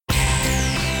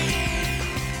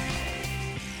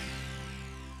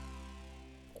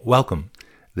Welcome.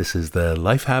 This is the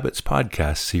Life Habits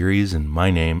podcast series, and my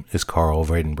name is Carl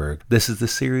Vredenberg. This is the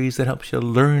series that helps you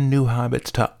learn new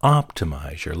habits to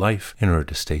optimize your life in order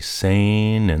to stay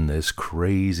sane in this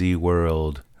crazy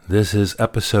world. This is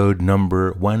episode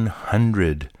number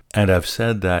 100, and I've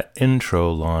said that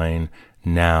intro line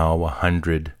now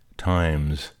 100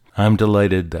 times. I'm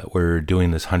delighted that we're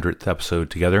doing this 100th episode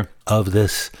together of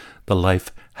this, the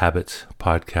Life Habits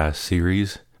podcast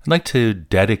series. I'd like to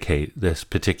dedicate this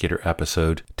particular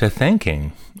episode to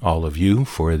thanking all of you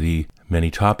for the many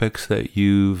topics that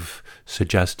you've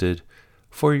suggested,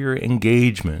 for your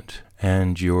engagement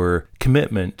and your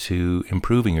commitment to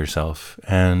improving yourself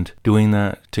and doing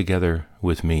that together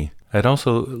with me. I'd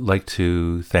also like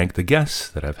to thank the guests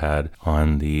that I've had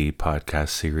on the podcast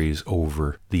series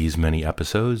over these many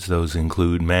episodes. Those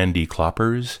include Mandy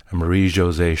Kloppers,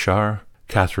 Marie-Josée Char,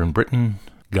 Catherine Britton,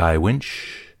 Guy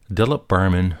Winch, Dilip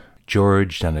Barman,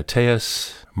 George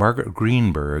Danateus, Margaret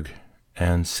Greenberg,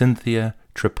 and Cynthia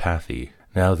Tripathi.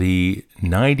 Now, the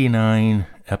 99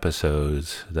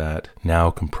 episodes that now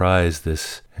comprise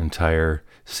this entire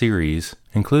series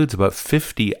includes about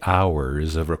 50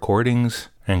 hours of recordings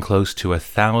and close to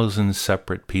 1,000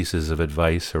 separate pieces of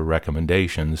advice or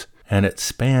recommendations, and it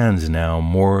spans now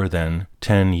more than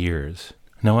 10 years.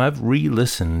 Now, I've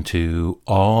re-listened to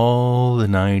all the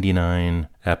 99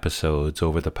 episodes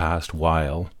over the past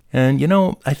while, and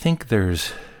I think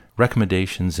there's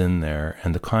recommendations in there,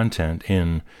 and the content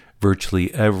in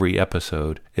virtually every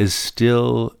episode is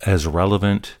still as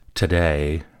relevant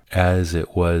today as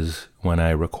it was when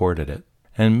I recorded it.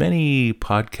 And many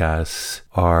podcasts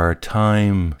are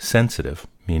time sensitive,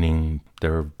 meaning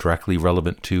they're directly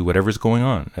relevant to whatever's going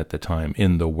on at the time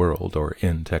in the world or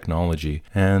in technology.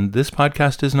 And this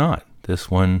podcast is not.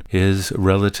 This one is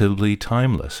relatively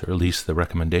timeless, or at least the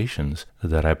recommendations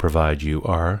that I provide you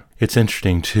are. It's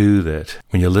interesting, too, that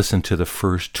when you listen to the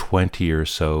first 20 or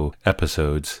so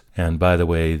episodes, and by the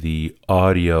way, the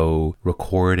audio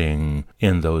recording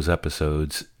in those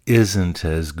episodes isn't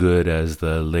as good as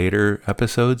the later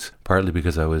episodes, partly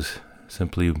because I was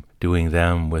simply doing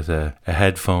them with a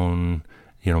headphone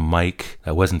mic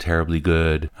that wasn't terribly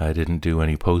good. I didn't do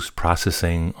any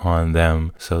post-processing on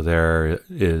them, so there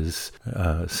is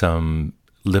some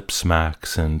lip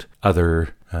smacks and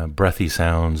other breathy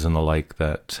sounds and the like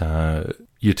that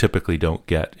you typically don't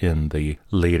get in the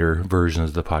later versions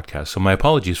of the podcast. So my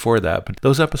apologies for that, but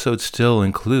those episodes still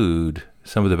include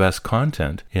some of the best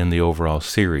content in the overall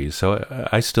series. So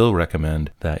I still recommend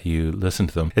that you listen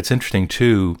to them. It's interesting,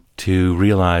 too, to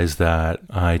realize that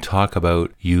I talk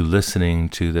about you listening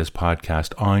to this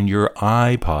podcast on your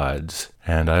iPods.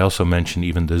 And I also mentioned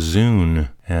even the Zune.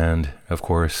 And, of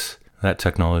course, that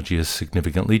technology has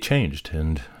significantly changed.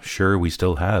 And sure, we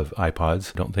still have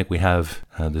iPods. I don't think we have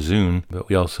the Zune, but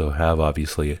we also have,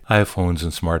 obviously, iPhones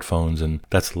and smartphones, and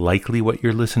that's likely what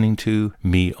you're listening to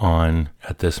me on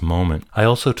at this moment. I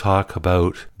also talk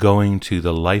about going to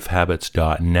the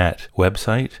lifehabits.net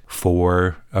website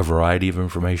for a variety of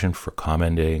information, for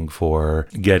commenting, for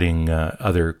getting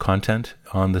other content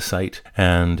on the site.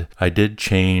 And I did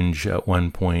change at one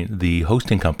point the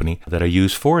hosting company that I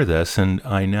use for this, and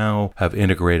I now have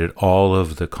integrated all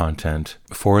of the content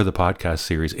for the podcast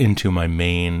series into my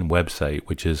main website,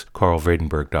 which is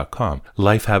carlvredenberg.com.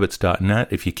 Lifehabits.net,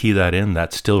 if you key that in,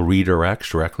 that still redirects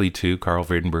directly to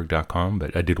carlvredenberg.com,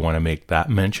 but I did want to make that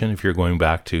mention if you're going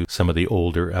back to some of the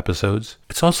older episodes.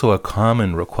 It's also a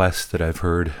common request that I've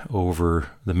heard over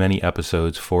the many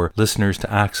episodes for listeners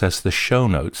to access the show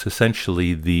notes,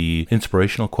 essentially the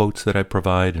inspirational quotes that I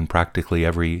provide in practically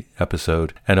every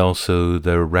episode, and also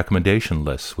the recommendation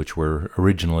lists, which were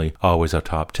originally always a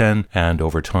top 10, and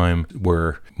over time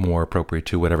were more appropriate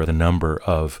to whatever the number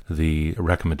of the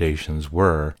recommendations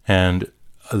were. And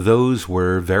those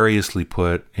were variously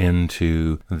put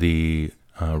into the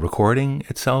recording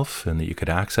itself, and that you could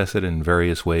access it in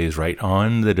various ways right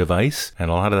on the device, and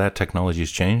a lot of that technology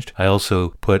has changed. I also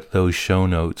put those show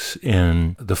notes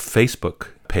in the Facebook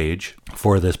page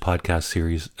for this podcast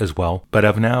series as well, but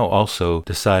I've now also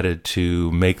decided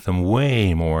to make them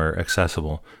way more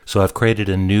accessible. So I've created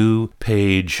a new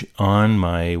page on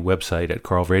my website at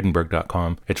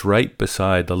carlvredenberg.com. It's right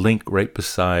beside the link, right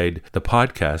beside the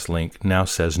podcast link, now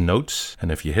says notes,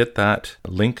 and if you hit that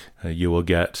link, you will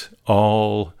get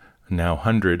all now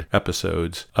 100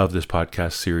 episodes of this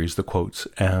podcast series, the quotes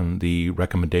and the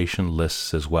recommendation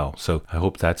lists as well. So I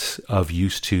hope that's of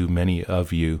use to many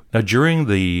of you. Now, during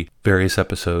the various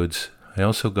episodes, I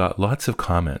also got lots of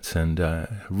comments, and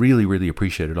really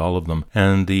appreciated all of them.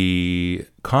 And the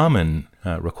common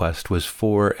request was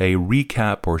for a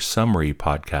recap or summary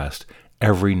podcast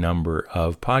every number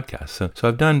of podcasts. So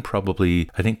I've done probably,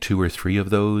 I think, 2 or 3 of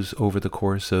those over the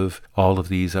course of all of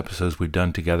these episodes we've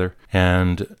done together,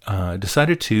 and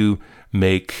decided to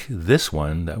make this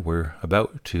one that we're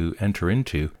about to enter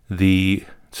into the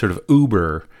sort of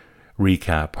Uber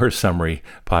recap or summary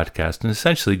podcast, and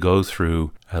essentially go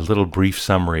through a little brief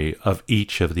summary of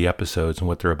each of the episodes and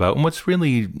what they're about and what's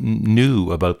really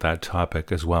new about that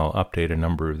topic as well. Update a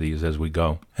number of these as we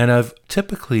go. And I've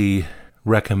typically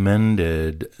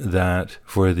recommended that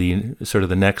for the sort of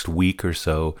the next week or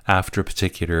so after a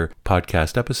particular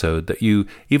podcast episode, that you,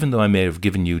 even though I may have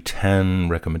given you 10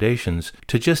 recommendations,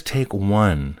 to just take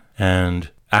one and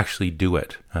actually do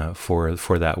it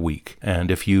for that week.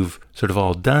 And if you've sort of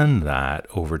all done that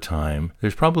over time,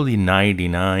 there's probably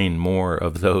 99 more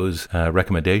of those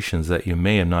recommendations that you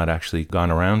may have not actually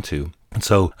gone around to. And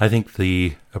so I think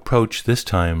the approach this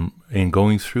time in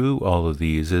going through all of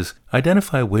these is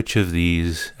identify which of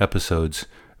these episodes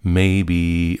may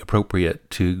be appropriate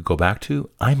to go back to.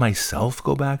 I myself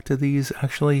go back to these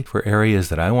actually for areas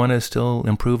that I want to still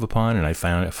improve upon, and I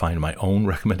find my own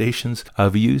recommendations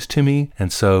of use to me.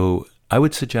 And so I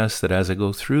would suggest that as I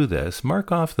go through this,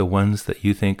 mark off the ones that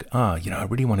you think, I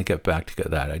really want to get back to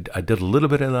that. I did a little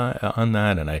bit of that on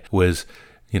that, and I was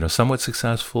somewhat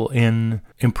successful in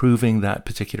improving that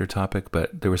particular topic,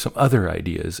 but there were some other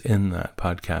ideas in that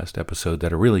podcast episode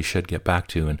that I really should get back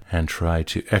to and try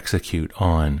to execute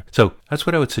on. So that's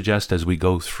what I would suggest as we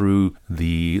go through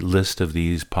the list of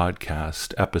these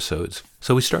podcast episodes.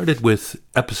 So we started with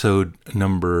episode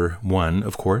number 1,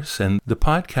 of course, and the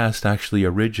podcast actually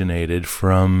originated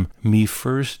from me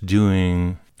first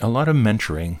doing a lot of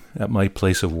mentoring at my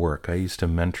place of work. I used to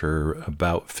mentor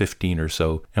about 15 or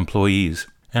so employees.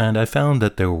 And I found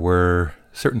that there were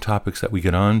certain topics that we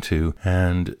get on to,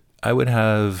 and I would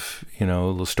have,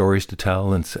 little stories to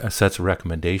tell and sets of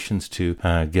recommendations to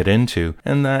get into,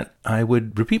 and that I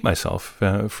would repeat myself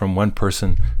from one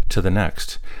person to the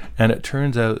next. And it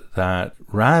turns out that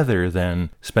rather than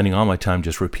spending all my time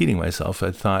just repeating myself,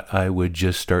 I thought I would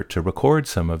just start to record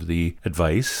some of the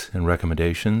advice and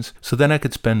recommendations, so then I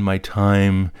could spend my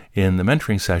time in the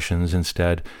mentoring sessions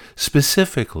instead,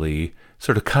 specifically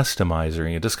sort of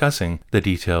customizing and discussing the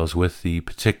details with the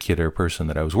particular person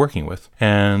that I was working with.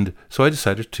 And so I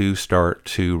decided to start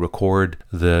to record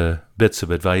the bits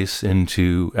of advice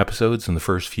into episodes, and the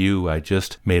first few I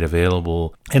just made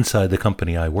available inside the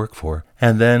company I work for.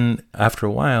 And then after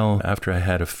a while, after I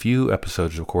had a few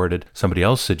episodes recorded, somebody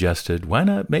else suggested, why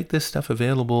not make this stuff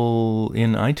available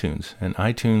in iTunes? And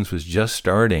iTunes was just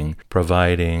starting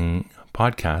providing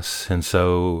podcasts, and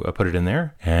so I put it in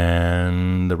there,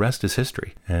 and the rest is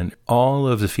history. And all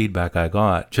of the feedback I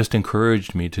got just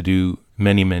encouraged me to do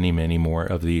many, many, many more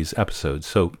of these episodes.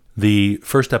 So the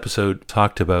first episode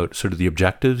talked about sort of the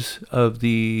objectives of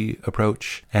the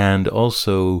approach, and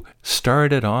also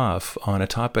started off on a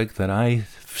topic that I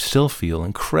still feel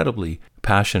incredibly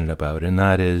passionate about, and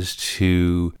that is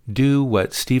to do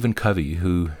what Stephen Covey,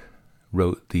 who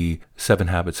wrote the 7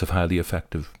 Habits of Highly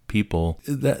Effective People,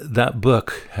 that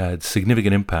book had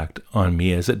significant impact on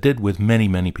me, as it did with many,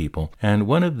 many people. And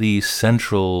one of the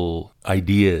central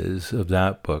ideas of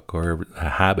that book, or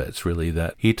habits really,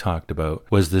 that he talked about,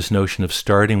 was this notion of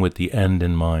starting with the end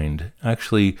in mind.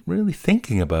 Actually really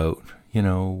thinking about,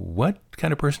 what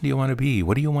kind of person do you want to be?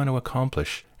 What do you want to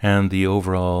accomplish? And the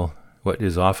overall, what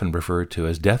is often referred to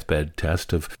as deathbed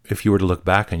test of, if you were to look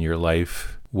back on your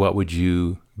life, what would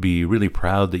you be really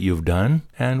proud that you've done?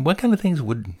 And what kind of things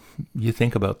would you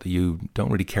think about that you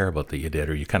don't really care about that you did,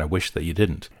 or you kind of wish that you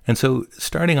didn't? And so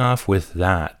starting off with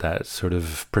that sort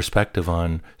of perspective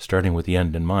on starting with the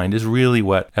end in mind is really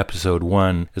what episode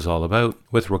 1 is all about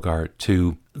with regard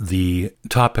to the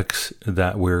topics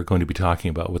that we're going to be talking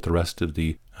about with the rest of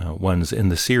the ones in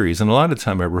the series. And a lot of the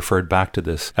time I referred back to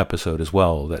this episode as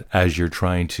well, that as you're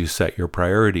trying to set your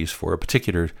priorities for a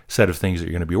particular set of things that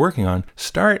you're going to be working on,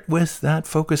 start with that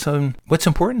focus on what's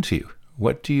important to you.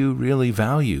 What do you really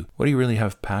value? What do you really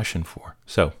have passion for?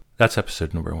 So that's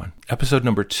episode number 1. Episode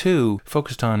number 2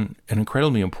 focused on an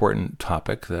incredibly important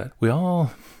topic that we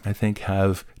all, I think,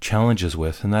 have challenges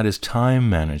with, and that is time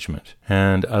management.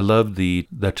 And I love the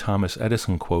Thomas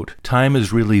Edison quote, "Time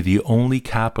is really the only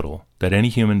capital that any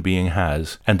human being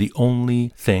has, and the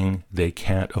only thing they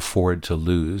can't afford to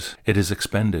lose. It is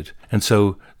expended." And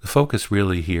so the focus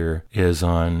really here is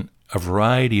on a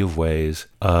variety of ways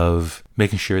of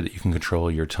making sure that you can control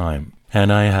your time.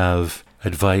 And I have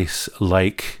advice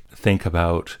like, think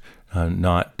about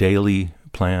not daily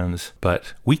plans,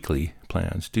 but weekly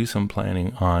plans. Do some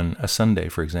planning on a Sunday,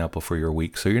 for example, for your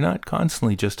week, so you're not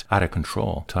constantly just out of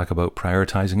control. Talk about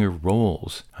prioritizing your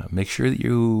roles. Make sure that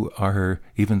you are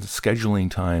even scheduling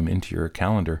time into your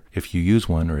calendar, if you use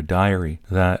one, or a diary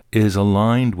that is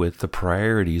aligned with the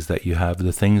priorities that you have,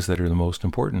 the things that are the most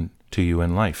important to you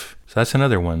in life. So that's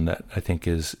another one that I think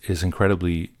is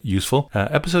incredibly useful.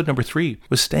 Episode number 3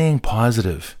 was staying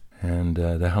positive. And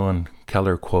the Helen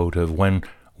Keller quote of, when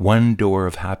one door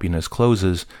of happiness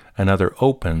closes, another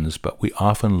opens, but we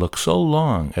often look so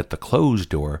long at the closed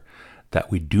door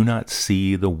that we do not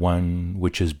see the one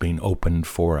which is being opened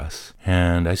for us.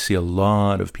 And I see a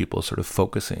lot of people sort of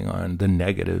focusing on the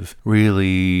negative,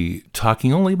 really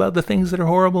talking only about the things that are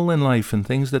horrible in life and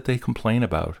things that they complain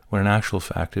about. When in actual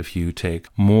fact, if you take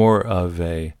more of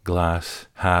a glass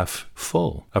half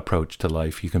full approach to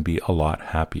life, you can be a lot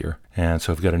happier. And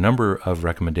so I've got a number of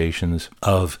recommendations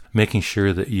of making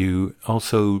sure that you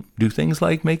also do things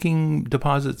like making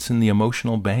deposits in the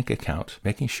emotional bank account,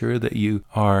 making sure that you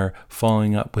are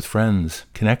following up with friends,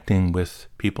 connecting with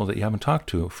people that you haven't talked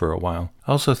to for a while.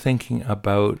 Also thinking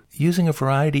about using a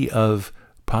variety of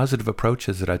positive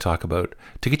approaches that I talk about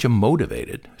to get you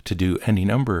motivated to do any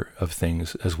number of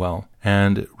things as well.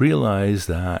 And realize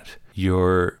that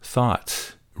your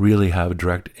thoughts really have a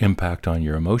direct impact on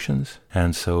your emotions.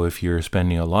 And so if you're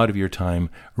spending a lot of your time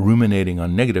ruminating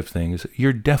on negative things,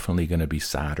 you're definitely going to be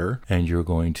sadder and you're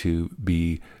going to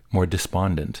be more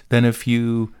despondent than if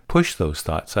you push those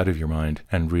thoughts out of your mind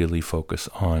and really focus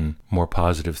on more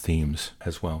positive themes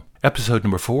as well. Episode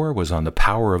number 4 was on the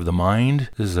power of the mind.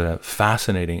 This is a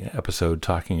fascinating episode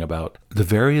talking about the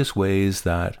various ways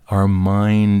that our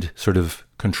mind sort of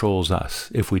controls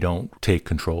us if we don't take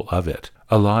control of it.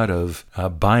 A lot of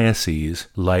biases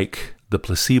like the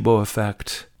placebo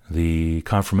effect, the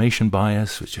confirmation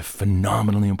bias, which is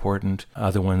phenomenally important.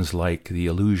 Other ones like the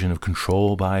illusion of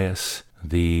control bias,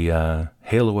 the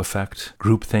halo effect,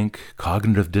 groupthink,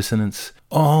 cognitive dissonance.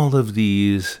 All of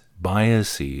these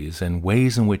biases and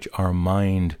ways in which our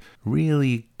mind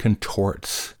really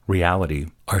contorts reality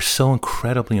are so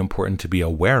incredibly important to be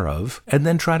aware of and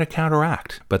then try to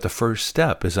counteract. But the first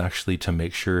step is actually to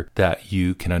make sure that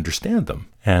you can understand them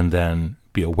and then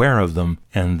be aware of them.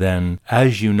 And then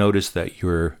as you notice that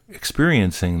you're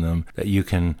experiencing them, that you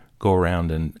can go around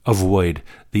and avoid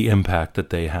the impact that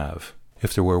they have.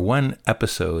 If there were one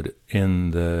episode in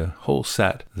the whole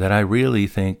set that I really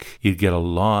think you'd get a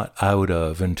lot out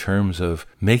of in terms of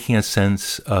making a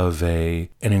sense of an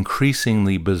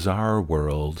increasingly bizarre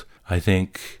world, I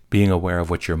think being aware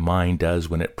of what your mind does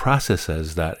when it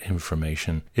processes that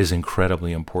information is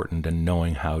incredibly important, and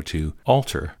knowing how to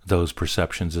alter those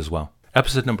perceptions as well.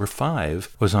 Episode number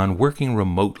 5 was on working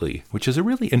remotely, which is a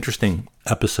really interesting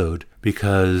episode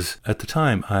because at the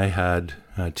time I had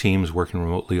teams working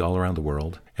remotely all around the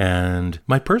world. And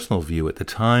my personal view at the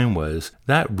time was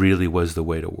that really was the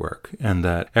way to work, and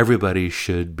that everybody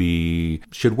should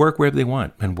work wherever they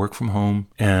want and work from home,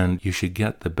 and you should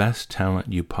get the best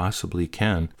talent you possibly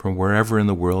can from wherever in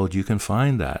the world you can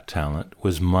find that talent,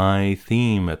 was my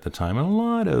theme at the time. And a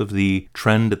lot of the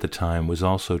trend at the time was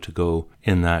also to go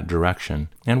in that direction.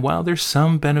 And while there's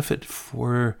some benefit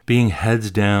for being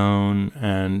heads down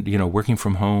and, working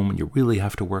from home and you really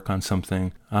have to work on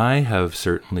something, I have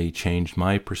certainly changed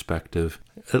my perspective,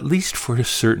 at least for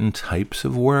certain types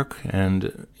of work.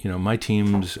 And, my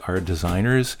teams are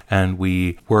designers and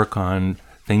we work on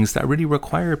things that really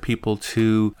require people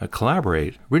to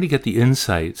collaborate, really get the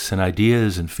insights and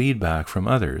ideas and feedback from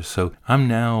others. So I'm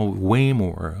now way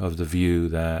more of the view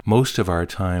that most of our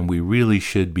time we really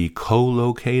should be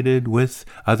co-located with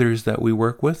others that we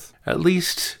work with, at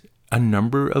least a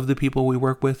number of the people we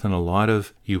work with. And a lot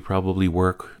of you probably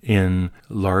work in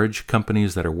large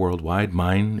companies that are worldwide.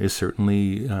 Mine is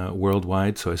certainly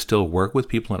worldwide, so I still work with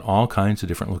people in all kinds of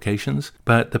different locations.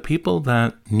 But the people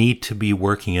that need to be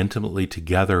working intimately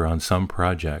together on some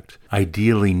project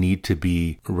ideally need to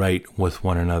be right with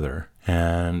one another.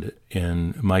 And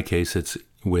in my case, it's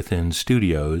within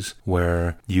studios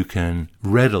where you can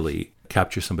readily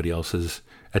capture somebody else's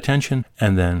attention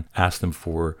and then ask them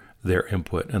for their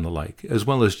input and the like, as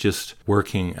well as just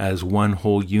working as one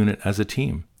whole unit as a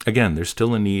team. Again, there's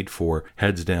still a need for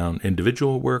heads down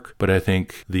individual work, but I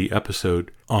think the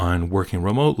episode on working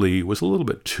remotely was a little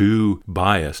bit too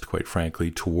biased, quite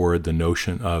frankly, toward the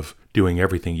notion of doing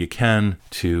everything you can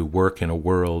to work in a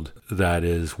world that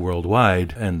is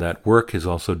worldwide, and that work is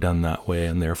also done that way,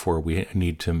 and therefore we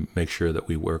need to make sure that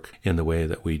we work in the way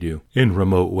that we do in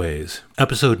remote ways.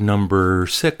 Episode number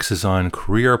 6 is on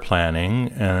career planning,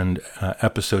 and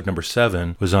episode number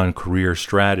 7 was on career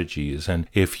strategies. And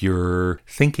if you're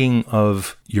thinking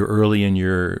of you're early in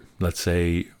your, let's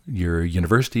say, your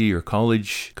university or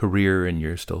college career, and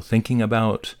you're still thinking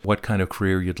about what kind of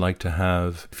career you'd like to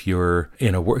have, if you're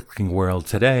in a working world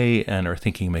today and are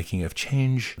thinking making a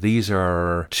change, these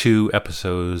are 2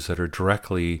 episodes that are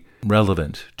directly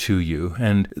relevant to you.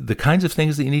 And the kinds of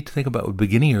things that you need to think about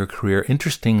beginning your career,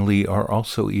 interestingly, are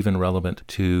also even relevant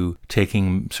to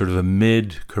taking sort of a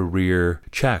mid-career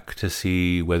check to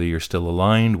see whether you're still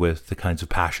aligned with the kinds of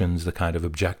passions, the kind of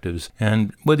objectives,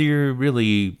 and whether you're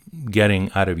really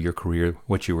getting out of your career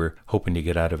what you were hoping to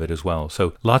get out of it as well.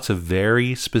 So lots of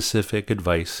very specific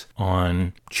advice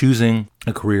on choosing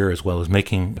a career as well as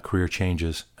making career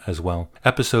changes as well.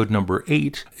 Episode number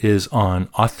 8 is on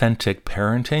authentic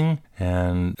parenting,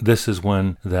 and this is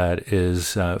one that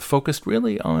is focused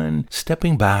really on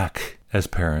stepping back as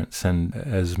parents. And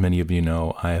as many of you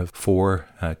know, I have 4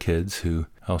 kids who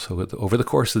also, over the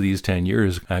course of these 10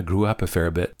 years, grew up a fair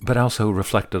bit, but also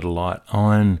reflected a lot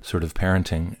on sort of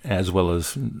parenting, as well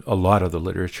as a lot of the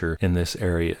literature in this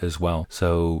area as well.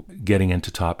 So getting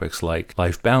into topics like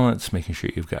life balance, making sure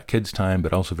you've got kids' time,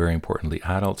 but also very importantly,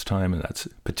 adults' time, and that's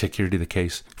particularly the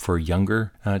case for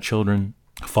younger children.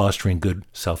 Fostering good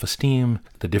self-esteem,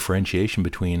 the differentiation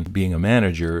between being a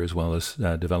manager as well as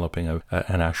developing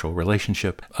an actual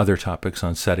relationship, other topics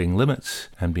on setting limits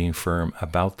and being firm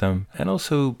about them, and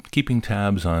also keeping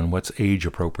tabs on what's age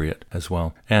appropriate as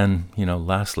well. And,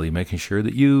 lastly, making sure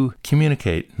that you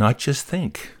communicate, not just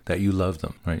think that you love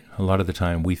them, right? A lot of the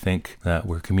time we think that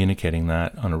we're communicating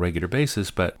that on a regular basis,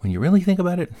 but when you really think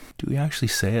about it, do we actually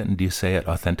say it, and do you say it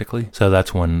authentically? So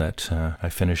that's one that I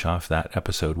finish off that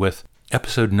episode with.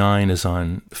 Episode 9 is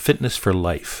on fitness for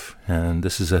life, and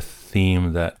this is a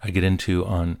theme that I get into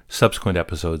on subsequent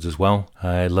episodes as well.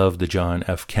 I love the John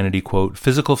F. Kennedy quote,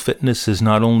 "Physical fitness is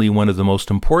not only one of the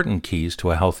most important keys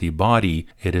to a healthy body,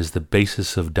 it is the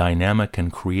basis of dynamic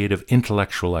and creative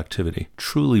intellectual activity."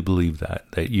 Truly believe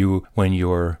that you, when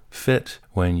you're fit,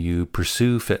 when you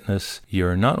pursue fitness,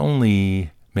 you're not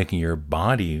only making your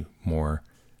body more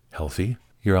healthy,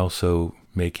 you're also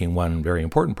making one very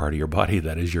important part of your body,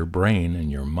 that is your brain and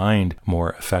your mind, more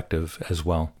effective as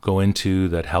well. Go into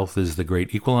that health is the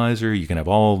great equalizer. You can have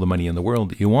all the money in the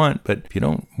world that you want, but if you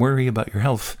don't worry about your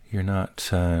health, you're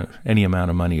not, any amount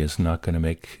of money is not going to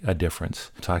make a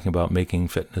difference. Talking about making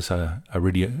fitness a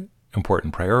really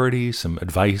important priority, some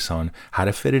advice on how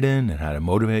to fit it in and how to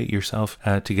motivate yourself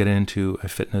to get into a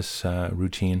fitness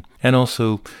routine, and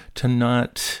also to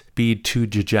not be too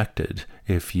dejected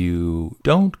if you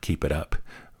don't keep it up,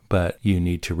 but you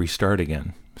need to restart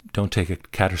again. Don't take a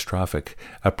catastrophic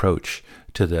approach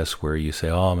to this where you say,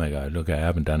 oh my God, okay, I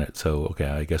haven't done it, so okay,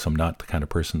 I guess I'm not the kind of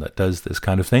person that does this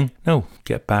kind of thing. No,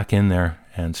 get back in there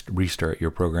and restart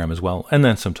your program as well. And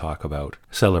then some talk about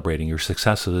celebrating your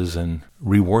successes and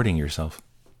rewarding yourself.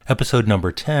 Episode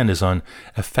number 10 is on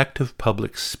effective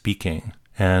public speaking.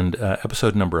 And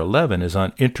episode number 11 is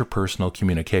on interpersonal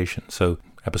communication. So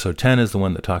episode 10 is the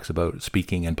one that talks about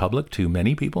speaking in public to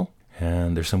many people.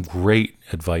 And there's some great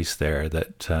advice there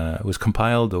that was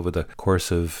compiled over the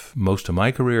course of most of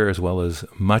my career, as well as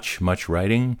much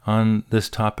writing on this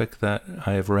topic that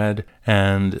I have read.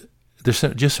 And there's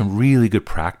just some really good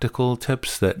practical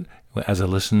tips that, as I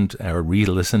listened or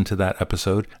re-listened to that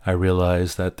episode, I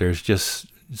realized that there's just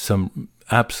some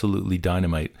absolutely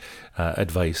dynamite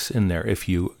advice in there if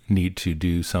you need to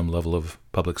do some level of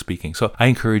public speaking. So I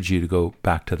encourage you to go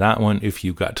back to that one if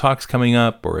you've got talks coming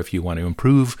up, or if you want to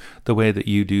improve the way that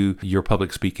you do your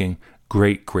public speaking.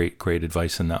 Great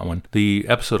advice in that one. The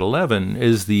episode 11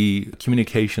 is the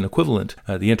communication equivalent,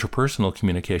 the interpersonal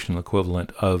communication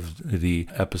equivalent of the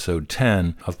episode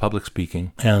 10 of public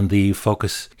speaking. And the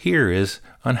focus here is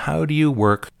on how do you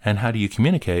work and how do you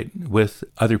communicate with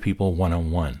other people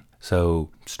one-on-one. So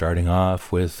starting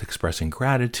off with expressing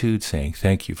gratitude, saying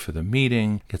thank you for the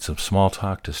meeting, get some small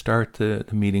talk to start the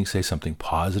meeting, say something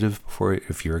positive before,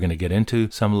 if you're going to get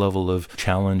into some level of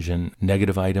challenge and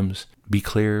negative items. Be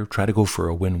clear, try to go for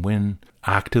a win-win.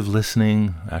 Active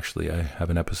listening, actually I have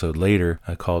an episode later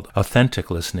called Authentic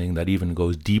Listening that even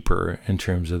goes deeper in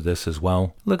terms of this as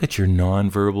well. Look at your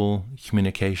nonverbal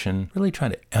communication, really try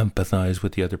to empathize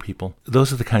with the other people.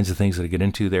 Those are the kinds of things that I get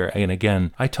into there. And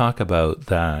again, I talk about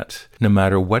that no matter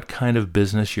matter what kind of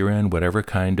business you're in, whatever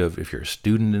kind of, if you're a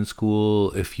student in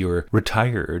school, if you're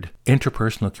retired,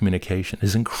 interpersonal communication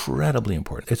is incredibly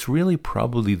important. It's really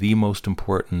probably the most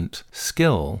important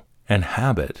skill and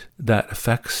habit that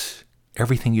affects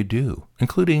everything you do,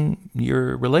 including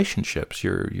your relationships,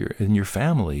 in your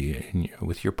family,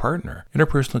 with your partner.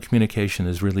 Interpersonal communication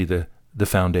is really the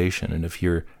foundation. And if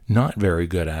you're not very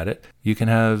good at it, you can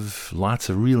have lots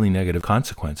of really negative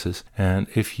consequences. And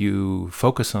if you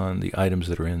focus on the items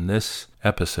that are in this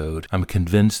episode, I'm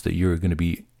convinced that you're going to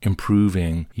be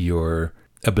improving your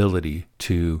ability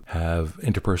to have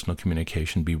interpersonal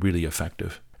communication be really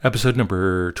effective. Episode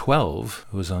number 12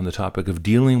 was on the topic of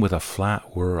dealing with a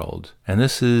flat world. And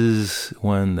this is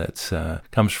one that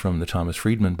comes from the Thomas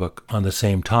Friedman book on the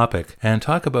same topic, and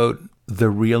talk about the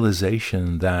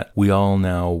realization that we all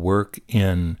now work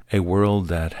in a world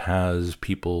that has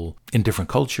people in different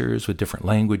cultures with different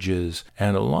languages.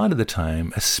 And a lot of the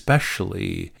time,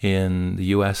 especially in the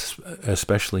US,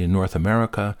 especially in North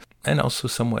America, and also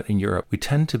somewhat in Europe, we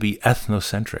tend to be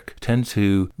ethnocentric, tend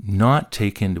to not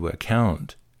take into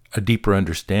account a deeper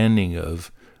understanding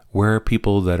of where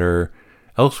people that are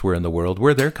elsewhere in the world,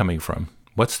 where they're coming from.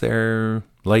 What's their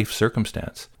life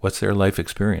circumstance? What's their life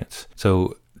experience?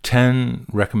 So 10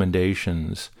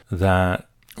 recommendations that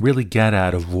really get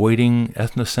at avoiding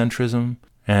ethnocentrism,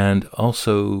 and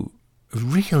also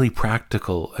really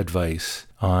practical advice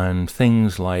on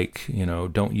things like,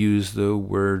 don't use the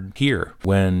word here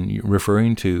when you're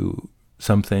referring to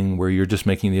something where you're just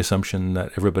making the assumption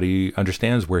that everybody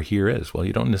understands where here is. Well,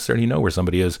 you don't necessarily know where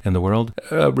somebody is in the world.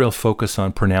 A real focus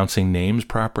on pronouncing names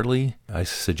properly. I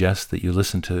suggest that you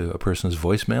listen to a person's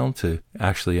voicemail to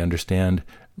actually understand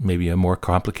maybe a more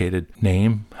complicated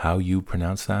name, how you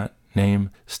pronounce that name.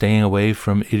 Staying away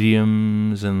from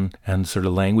idioms and sort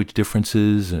of language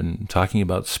differences, and talking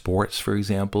about sports, for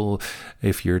example.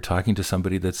 If you're talking to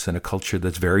somebody that's in a culture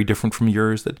that's very different from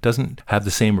yours, that doesn't have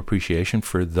the same appreciation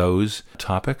for those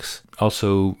topics.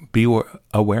 Also, be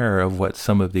aware of what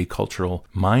some of the cultural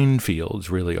minefields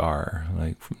really are.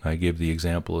 Like I gave the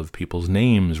example of people's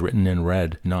names written in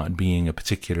red not being a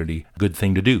particularly good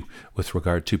thing to do with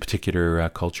regard to particular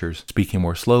cultures. Speaking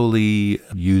more slowly,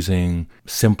 using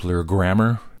simpler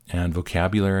grammar and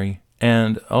vocabulary,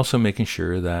 and also making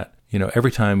sure that,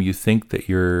 every time you think that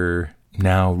you're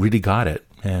now really got it,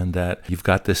 and that you've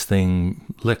got this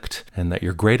thing licked, and that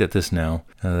you're great at this now,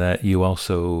 that you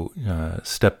also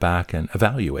step back and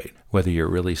evaluate whether you're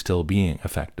really still being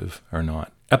effective or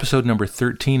not. Episode number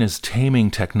 13 is Taming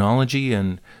Technology,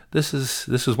 and this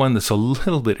is one that's a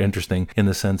little bit interesting in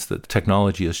the sense that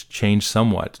technology has changed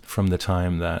somewhat from the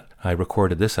time that I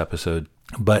recorded this episode.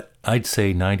 But I'd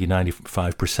say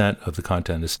 95% of the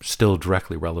content is still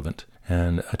directly relevant.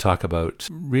 And I talk about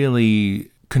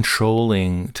really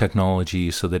controlling technology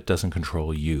so that it doesn't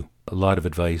control you. A lot of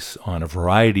advice on a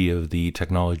variety of the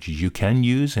technologies you can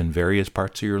use in various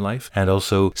parts of your life, and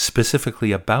also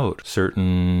specifically about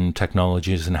certain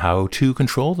technologies and how to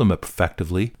control them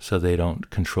effectively so they don't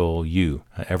control you.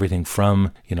 Everything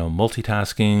from,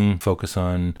 multitasking, focus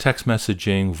on text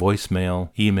messaging, voicemail,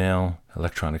 email,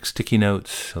 electronic sticky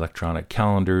notes, electronic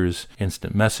calendars,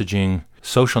 instant messaging,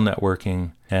 social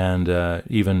networking, and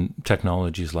even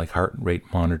technologies like heart rate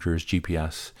monitors,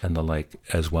 GPS, and the like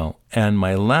as well. And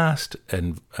my last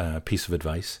piece of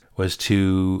advice was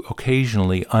to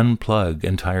occasionally unplug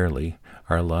entirely.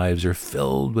 Our lives are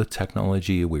filled with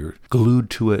technology. We're glued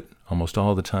to it almost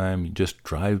all the time. You just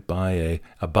drive by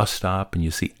a bus stop and you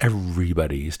see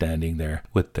everybody standing there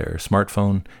with their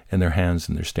smartphone in their hands,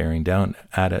 and they're staring down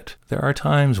at it. There are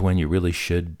times when you really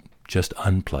should just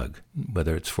unplug,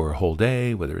 whether it's for a whole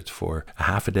day, whether it's for a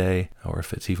half a day, or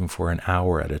if it's even for an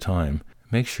hour at a time.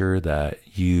 Make sure that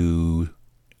you,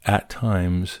 at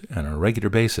times and on a regular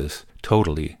basis,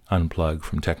 totally unplug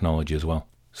from technology as well.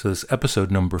 So this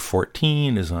episode number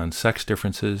 14 is on sex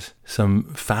differences. Some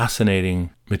fascinating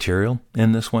material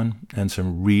in this one, and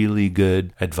some really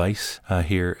good advice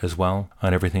here as well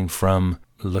on everything from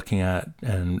looking at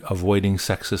and avoiding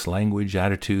sexist language,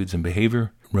 attitudes, and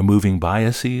behavior, removing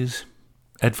biases,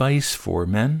 advice for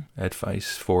men,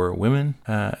 advice for women,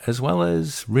 as well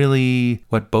as really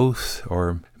what both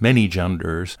or many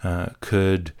genders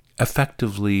could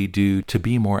effectively do to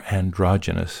be more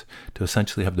androgynous, to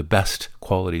essentially have the best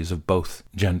qualities of both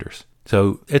genders.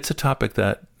 So it's a topic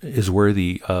that is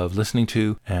worthy of listening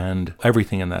to, and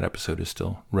everything in that episode is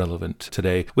still relevant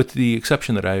today, with the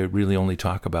exception that I really only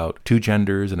talk about two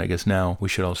genders, and I guess now we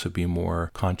should also be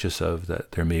more conscious of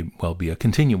that there may well be a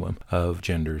continuum of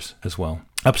genders as well.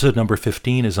 Episode number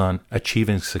 15 is on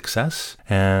achieving success,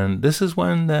 and this is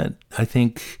one that I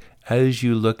think as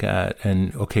you look at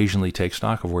and occasionally take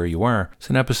stock of where you are, it's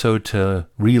an episode to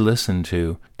re-listen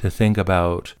to think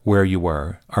about where you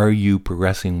are. Are you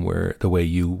progressing the way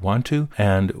you want to?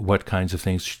 And what kinds of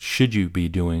things should you be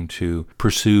doing to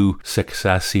pursue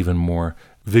success even more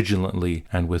vigilantly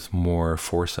and with more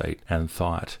foresight and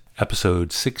thought?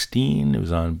 Episode 16, it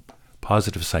was on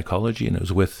positive psychology, and it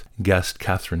was with guest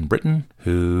Catherine Britton,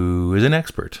 who is an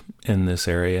expert in this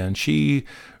area, and she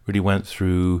really went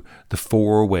through the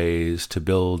 4 ways to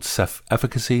build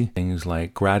self-efficacy, things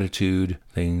like gratitude,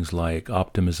 things like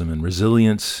optimism and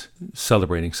resilience,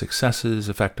 celebrating successes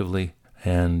effectively,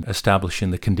 and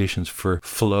establishing the conditions for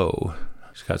flow.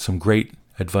 She's got some great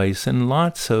advice and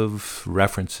lots of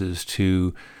references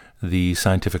to the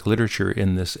scientific literature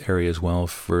in this area as well,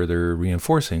 further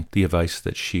reinforcing the advice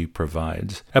that she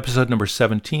provides. Episode number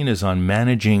 17 is on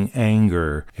managing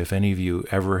anger. If any of you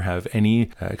ever have any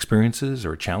experiences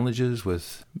or challenges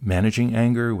with managing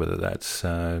anger, whether that's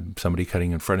somebody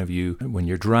cutting in front of you when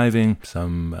you're driving,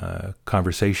 some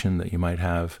conversation that you might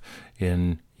have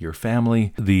in your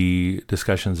family, the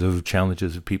discussions of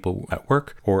challenges of people at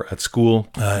work or at school,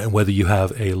 and whether you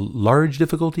have a large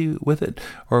difficulty with it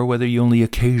or whether you only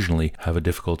occasionally have a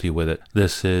difficulty with it.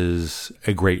 This is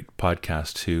a great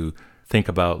podcast to think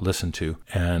about, listen to,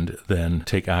 and then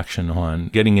take action on,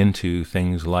 getting into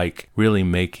things like really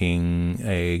making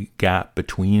a gap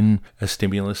between a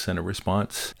stimulus and a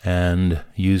response, and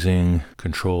using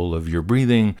control of your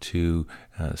breathing to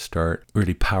start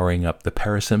really powering up the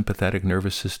parasympathetic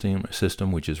nervous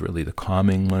system, which is really the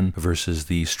calming one, versus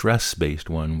the stress-based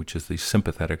one, which is the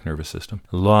sympathetic nervous system.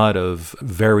 A lot of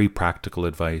very practical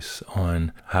advice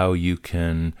on how you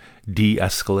can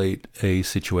de-escalate a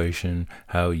situation,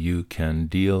 how you can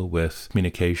deal with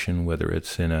communication, whether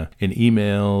it's in an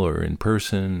email or in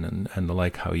person, and the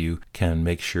like, how you can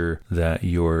make sure that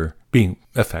you're being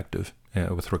effective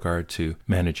with regard to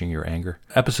managing your anger.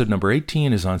 Episode number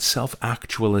 18 is on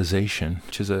self-actualization,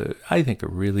 which is, I think, a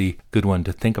really good one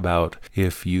to think about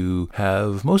if you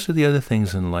have most of the other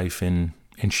things in life in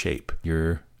shape.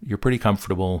 You're pretty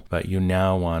comfortable, but you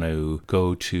now want to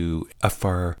go to a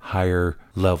far higher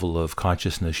level of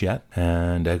consciousness yet.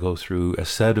 And I go through a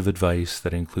set of advice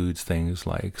that includes things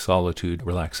like solitude,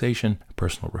 relaxation,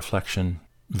 personal reflection,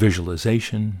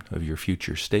 visualization of your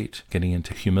future state, getting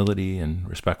into humility and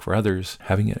respect for others,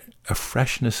 having a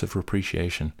freshness of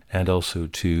appreciation, and also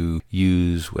to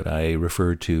use what I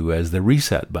refer to as the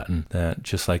reset button, that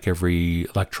just like every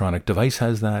electronic device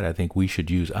has that, I think we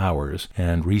should use ours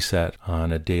and reset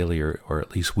on a daily or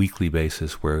at least weekly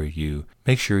basis, where you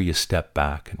make sure you step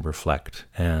back and reflect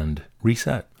and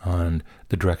reset on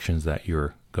the directions that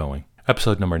you're going.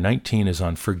 Episode number 19 is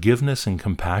on forgiveness and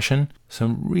compassion.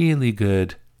 Some really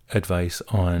good advice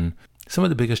on some of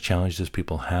the biggest challenges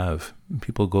people have.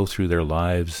 People go through their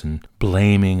lives and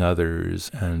blaming others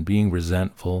and being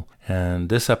resentful. And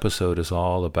this episode is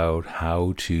all about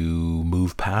how to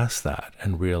move past that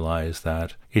and realize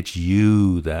that it's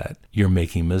you that you're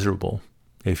making miserable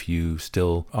if you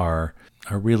still are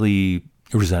really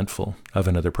resentful of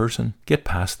another person. Get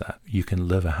past that. You can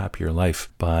live a happier life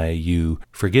by you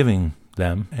forgiving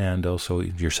them and also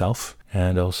yourself,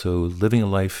 and also living a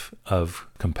life of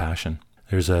compassion.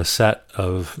 There's a set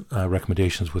of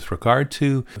recommendations with regard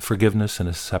to forgiveness and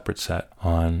a separate set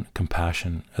on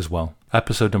compassion as well.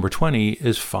 Episode number 20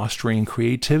 is fostering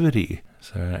creativity.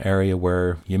 It's an area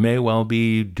where you may well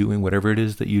be doing whatever it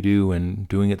is that you do and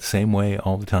doing it the same way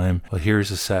all the time. Well,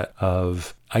 here's a set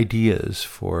of ideas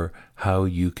for how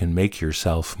you can make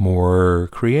yourself more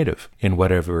creative in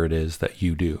whatever it is that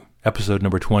you do. Episode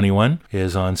number 21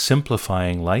 is on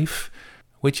simplifying life,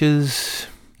 which is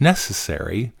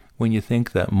necessary when you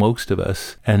think that most of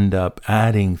us end up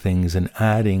adding things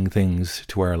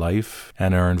to our life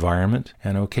and our environment.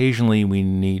 And occasionally we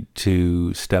need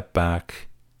to step back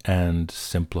and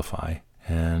simplify.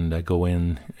 And I go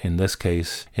in this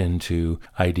case, into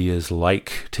ideas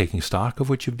like taking stock of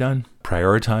what you've done,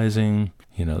 prioritizing,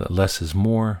 that less is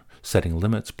more, setting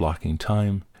limits, blocking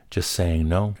time, just saying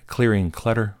no, clearing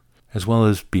clutter, as well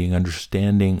as being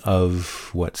understanding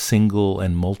of what single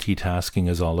and multitasking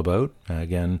is all about.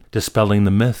 Again, dispelling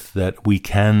the myth that we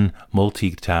can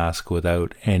multitask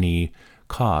without any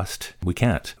cost. We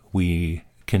can't. We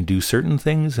can do certain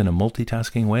things in a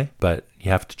multitasking way, but you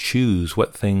have to choose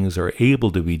what things are able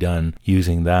to be done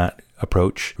using that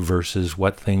approach versus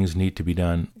what things need to be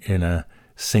done in a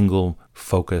single,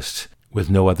 focused, with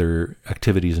no other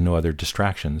activities and no other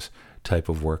distractions type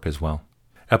of work as well.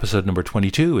 Episode number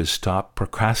 22 is Stop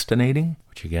Procrastinating,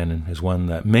 which again is one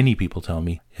that many people tell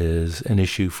me is an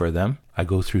issue for them. I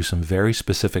go through some very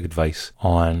specific advice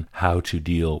on how to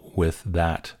deal with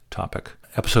that topic.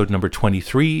 Episode number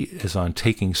 23 is on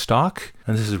taking stock,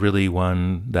 and this is really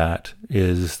one that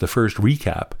is the first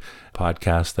recap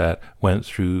podcast that went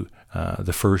through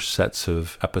the first sets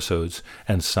of episodes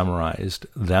and summarized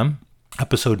them.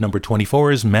 Episode number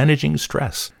 24 is managing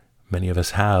stress. Many of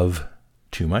us have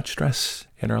too much stress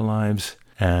in our lives,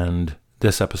 and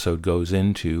this episode goes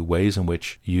into ways in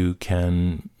which you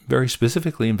can very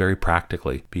specifically and very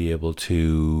practically be able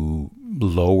to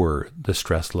lower the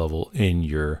stress level in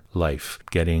your life,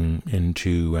 getting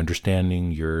into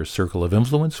understanding your circle of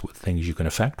influence, what things you can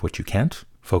affect, what you can't,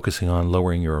 focusing on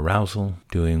lowering your arousal,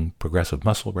 doing progressive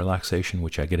muscle relaxation,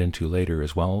 which I get into later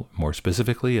as well, more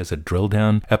specifically as a drill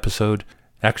down episode,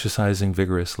 exercising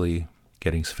vigorously,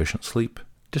 getting sufficient sleep,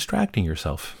 distracting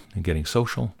yourself and getting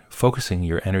social, focusing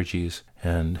your energies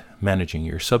and managing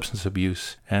your substance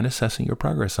abuse, and assessing your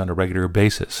progress on a regular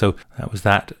basis. So that was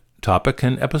that topic.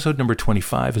 And episode number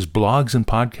 25 is blogs and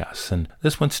podcasts. And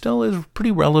this one still is pretty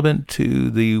relevant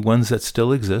to the ones that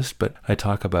still exist, but I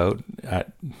talk about,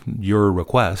 at your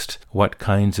request, what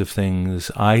kinds of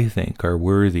things I think are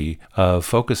worthy of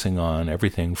focusing on,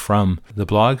 everything from the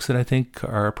blogs that I think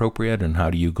are appropriate and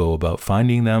how do you go about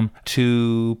finding them,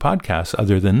 to podcasts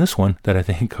other than this one that I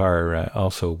think are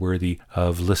also worthy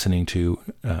of listening to,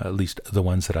 at least the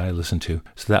ones that I listen to.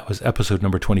 So that was episode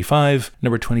number 25.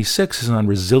 Number 26 is on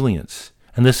resilience.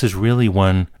 And this is really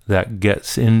one that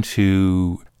gets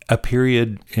into a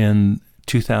period in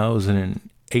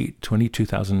 2008,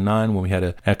 2009, when we had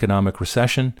an economic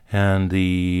recession. And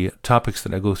the topics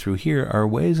that I go through here are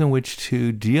ways in which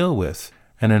to deal with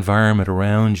an environment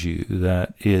around you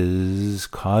that is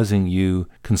causing you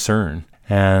concern.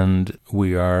 And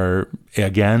we are,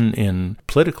 again, in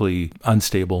politically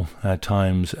unstable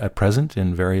times at present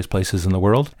in various places in the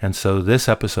world. And so this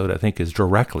episode, I think, is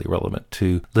directly relevant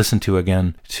to listen to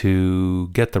again, to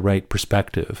get the right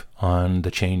perspective on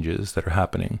the changes that are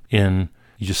happening in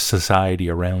just society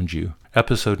around you.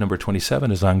 Episode number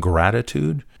 27 is on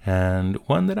gratitude, and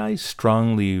one that I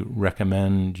strongly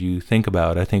recommend you think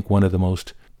about. I think one of the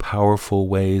most powerful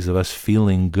ways of us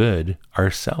feeling good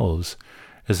ourselves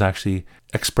is actually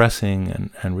expressing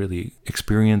and really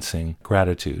experiencing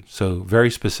gratitude. So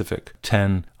very specific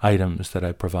 10 items that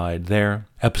I provide there.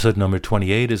 Episode number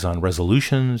 28 is on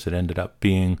resolutions. It ended up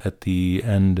being at the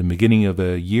end and beginning of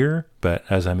a year, but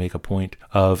as I make a point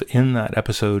of in that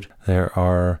episode, there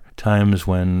are times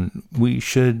when we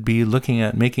should be looking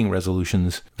at making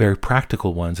resolutions, very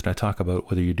practical ones. And I talk about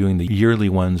whether you're doing the yearly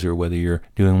ones or whether you're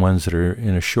doing ones that are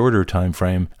in a shorter time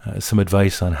frame, some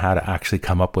advice on how to actually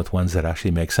come up with ones that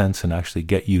actually make sense and actually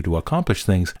get you to accomplish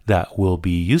things that will be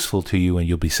useful to you and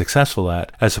you'll be successful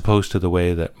at, as opposed to the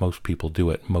way that most people do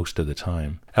it most of the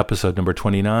time. Episode number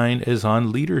 29 is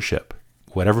on leadership.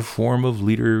 Whatever form of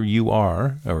leader you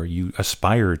are or you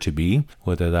aspire to be,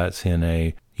 whether that's in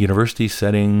a university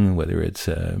setting, whether it's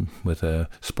with a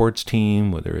sports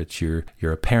team, whether it's you're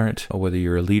a parent, or whether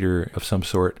you're a leader of some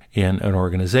sort in an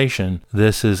organization,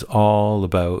 this is all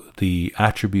about the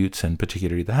attributes and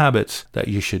particularly the habits that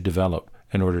you should develop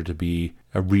in order to be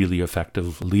a really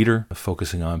effective leader,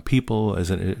 focusing on people as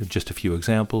just a few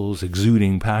examples,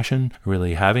 exuding passion,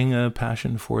 really having a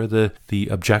passion for the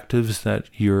objectives that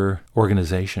your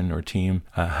organization or team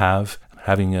have,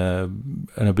 having an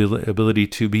ability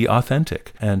to be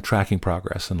authentic and tracking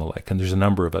progress and the like. And there's a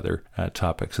number of other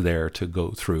topics there to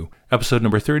go through. Episode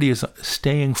number 30 is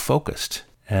staying focused.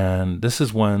 And this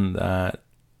is one that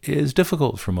is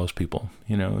difficult for most people.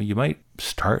 You know, you might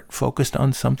start focused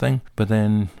on something, but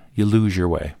then you lose your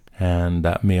way. And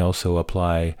that may also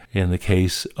apply in the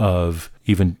case of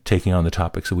even taking on the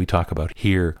topics that we talk about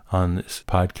here on this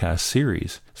podcast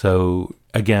series. So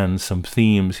again, some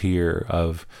themes here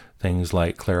of things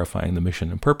like clarifying the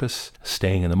mission and purpose,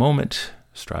 staying in the moment,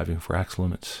 striving for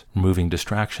excellence, removing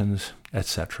distractions,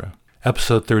 etc.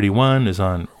 Episode 31 is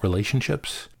on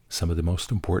relationships. Some of the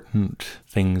most important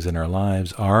things in our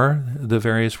lives are the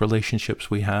various relationships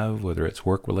we have, whether it's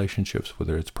work relationships,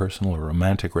 whether it's personal or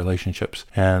romantic relationships.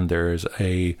 And there's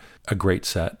a great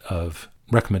set of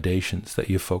recommendations that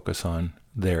you focus on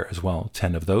there as well,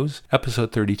 10 of those.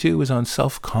 Episode 32 is on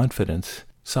self-confidence.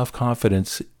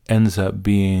 Self-confidence ends up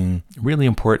being really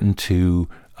important to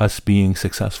us being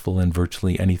successful in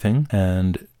virtually anything.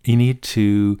 And you need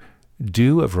to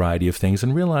do a variety of things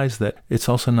and realize that it's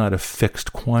also not a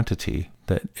fixed quantity,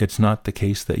 that it's not the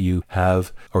case that you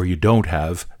have or you don't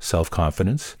have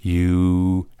self-confidence.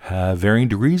 You have varying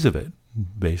degrees of it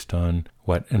based on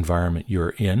what environment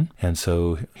you're in. And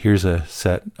so here's a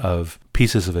set of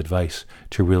pieces of advice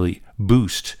to really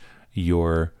boost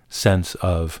your sense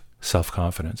of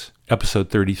self-confidence. Episode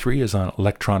 33 is on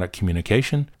electronic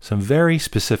communication. Some very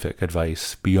specific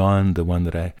advice beyond the one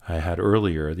that I had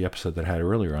earlier, the episode that I had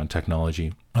earlier on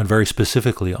technology, and very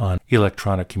specifically on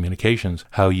electronic communications,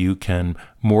 how you can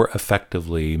more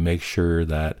effectively make sure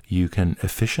that you can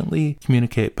efficiently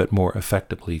communicate, but more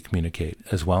effectively communicate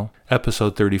as well.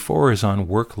 Episode 34 is on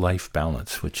work-life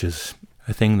balance, which is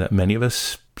a thing that many of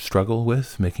us struggle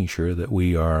with, making sure that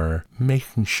we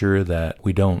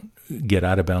don't get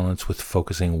out of balance with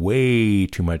focusing way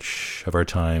too much of our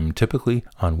time typically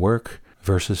on work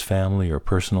versus family or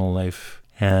personal life.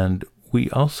 And we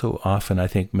also often, I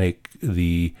think, make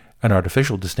an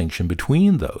artificial distinction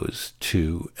between those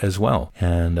two as well.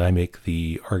 And I make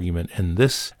the argument in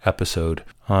this episode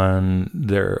on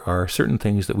there are certain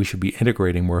things that we should be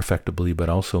integrating more effectively, but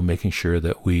also making sure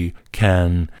that we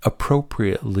can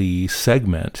appropriately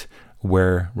segment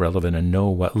where relevant and know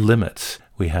what limits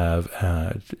we have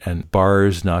and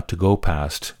bars not to go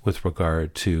past with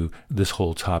regard to this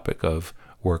whole topic of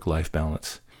work-life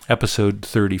balance. Episode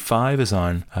 35 is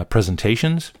on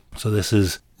presentations. So this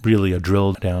is really a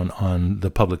drill down on the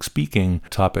public speaking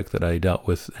topic that I dealt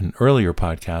with in an earlier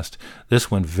podcast. This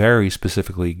one very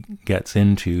specifically gets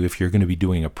into, if you're going to be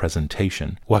doing a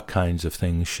presentation, what kinds of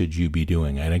things should you be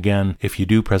doing? And again, if you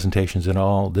do presentations at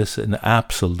all, this is an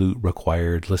absolute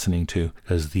required listening to,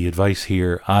 because the advice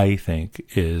here, I think,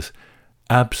 is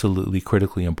absolutely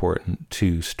critically important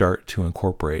to start to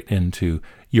incorporate into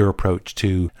your approach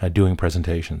to doing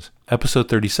presentations. Episode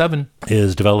 37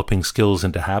 is developing skills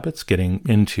into habits, getting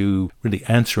into really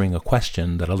answering a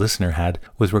question that a listener had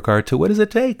with regard to what does it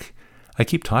take? I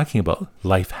keep talking about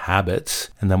life habits,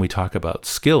 and then we talk about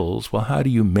skills. Well, how do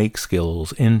you make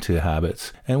skills into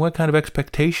habits? And what kind of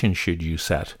expectations should you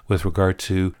set with regard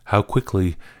to how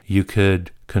quickly you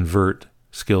could convert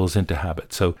skills into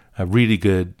habits? So a really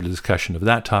good discussion of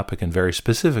that topic and very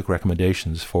specific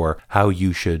recommendations for how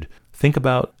you should think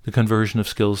about the conversion of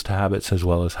skills to habits, as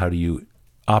well as how do you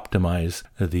optimize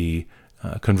the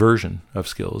conversion of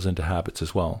skills into habits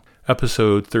as well.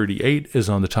 Episode 38 is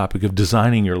on the topic of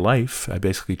designing your life. I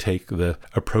basically take the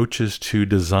approaches to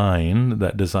design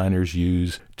that designers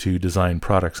use to design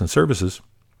products and services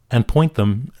and point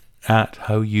them at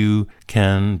how you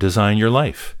can design your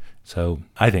life. So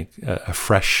I think a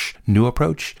fresh new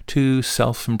approach to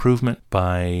self-improvement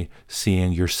by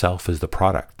seeing yourself as the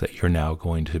product that you're now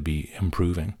going to be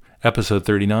improving. Episode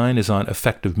 39 is on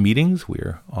effective meetings.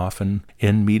 We're often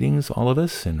in meetings, all of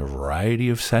us, in a variety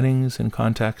of settings and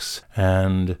contexts.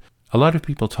 And a lot of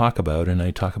people talk about, and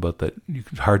I talk about that,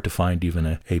 it's hard to find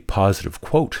even a positive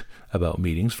quote about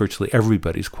meetings. Virtually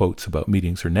everybody's quotes about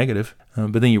meetings are negative.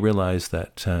 But then you realize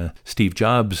that Steve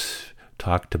Jobs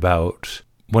talked about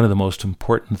one of the most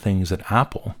important things at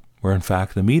Apple were, in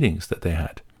fact, the meetings that they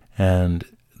had. And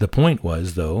the point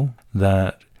was, though,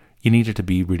 that you needed to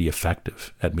be really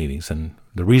effective at meetings. And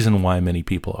the reason why many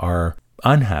people are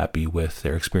unhappy with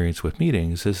their experience with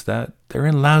meetings is that they're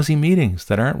in lousy meetings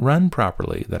that aren't run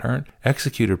properly, that aren't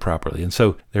executed properly. And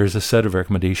so there's a set of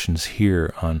recommendations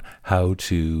here on how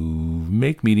to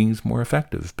make meetings more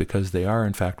effective, because they are,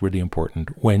 in fact, really important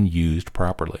when used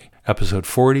properly. Episode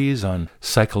 40 is on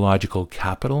psychological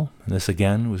capital. And this,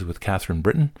 again, was with Catherine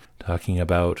Britton, talking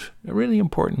about a really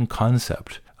important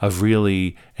concept of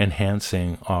really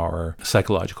enhancing our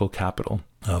psychological capital,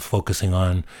 focusing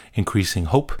on increasing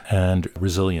hope and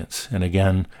resilience. And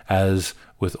again, as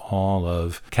with all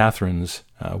of Catherine's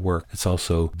work, it's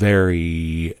also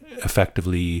very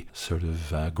effectively sort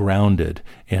of grounded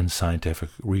in scientific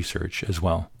research as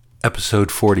well.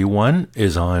 Episode 41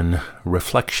 is on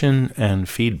reflection and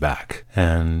feedback.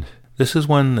 And this is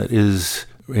one that is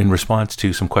in response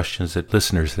to some questions that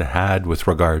listeners had with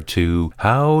regard to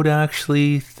how to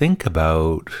actually think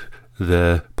about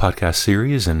the podcast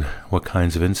series and what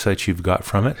kinds of insights you've got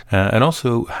from it, and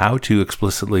also how to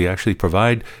explicitly actually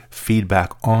provide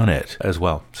feedback on it as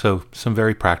well. So some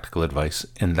very practical advice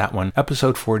in that one.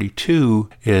 Episode 42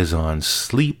 is on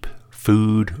sleep,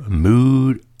 food,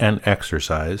 mood, and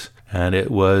exercise, and it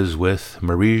was with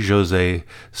Marie-Josée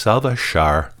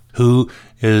Salvachar, who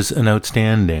is an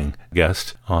outstanding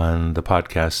guest on the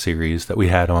podcast series that we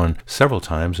had on several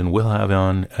times and will have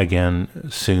on again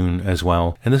soon as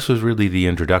well. And this was really the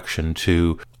introduction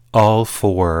to all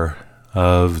four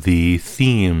of the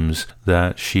themes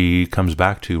that she comes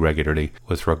back to regularly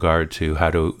with regard to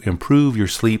how to improve your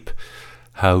sleep,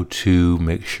 how to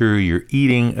make sure you're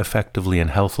eating effectively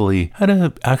and healthily, how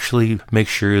to actually make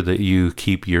sure that you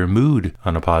keep your mood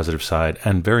on a positive side,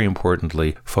 and very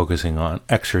importantly, focusing on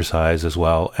exercise as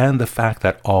well, and the fact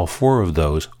that all four of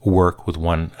those work with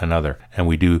one another. And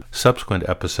we do subsequent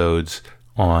episodes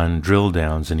on drill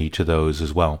downs in each of those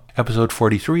as well. Episode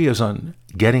 43 is on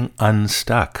getting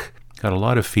unstuck. Got a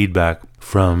lot of feedback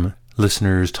from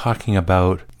listeners talking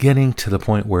about getting to the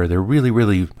point where they're really,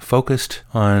 really focused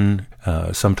on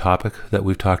some topic that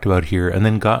we've talked about here, and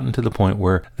then gotten to the point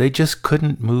where they just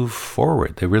couldn't move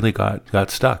forward. They really got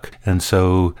stuck. And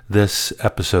so this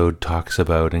episode talks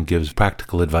about and gives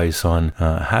practical advice on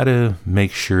how to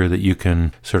make sure that you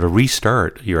can sort of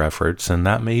restart your efforts. And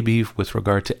that may be with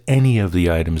regard to any of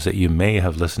the items that you may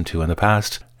have listened to in the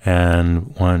past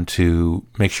and want to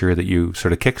make sure that you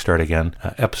sort of kickstart again.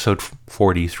 Episode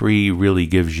 43 really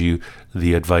gives you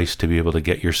the advice to be able to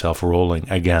get yourself rolling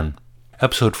again.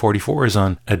 Episode 44 is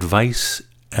on advice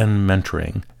and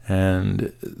mentoring.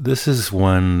 And this is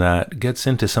one that gets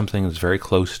into something that's very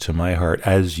close to my heart,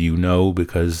 as you know,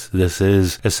 because this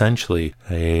is essentially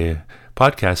a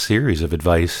podcast series of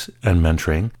advice and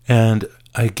mentoring. And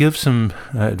I give some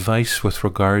advice with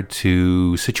regard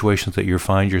to situations that you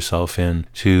find yourself in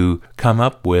to come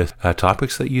up with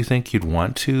topics that you think you'd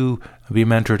want to be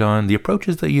mentored on, the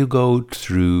approaches that you go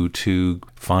through to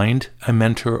find a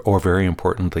mentor, or very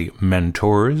importantly,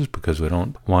 mentors, because we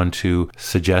don't want to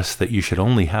suggest that you should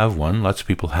only have one. Lots of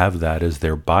people have that as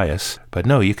their bias. But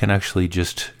no, you can actually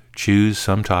just choose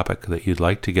some topic that you'd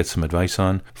like to get some advice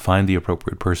on, find the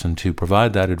appropriate person to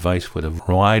provide that advice with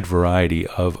a wide variety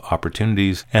of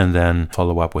opportunities, and then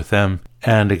follow up with them.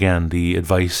 And again, the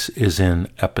advice is in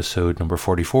episode number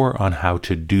 44 on how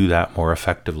to do that more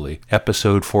effectively.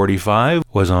 Episode 45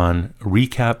 was on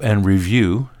recap and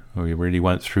review. We really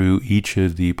went through each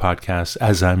of the podcasts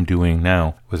as I'm doing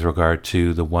now with regard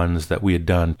to the ones that we had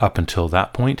done up until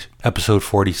that point. Episode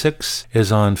 46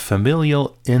 is on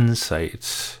familial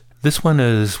insights. This one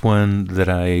is one that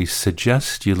I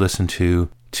suggest you listen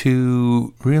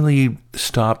to really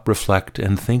stop, reflect,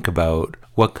 and think about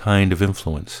what kind of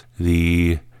influence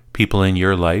the people in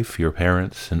your life, your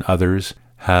parents and others,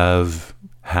 have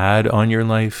had on your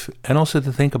life, and also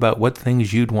to think about what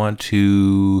things you'd want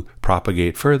to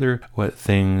propagate further, what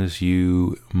things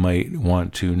you might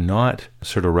want to not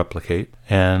sort of replicate.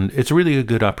 And it's really a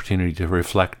good opportunity to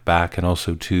reflect back and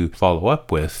also to follow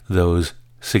up with those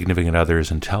significant others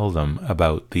and tell them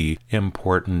about the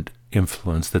important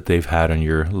influence that they've had on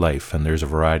your life. And there's a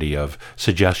variety of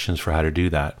suggestions for how to do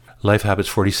that. Life Habits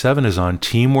 47 is on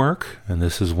teamwork, and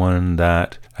this is one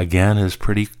that, again, is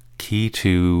pretty key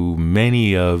to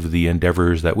many of the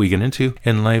endeavors that we get into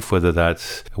in life, whether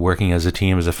that's working as a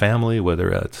team, as a family, whether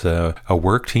that's a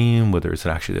work team, whether it's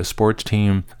actually a sports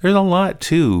team. There's a lot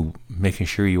to making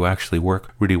sure you actually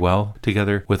work really well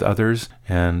together with others,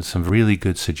 and some really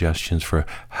good suggestions for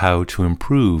how to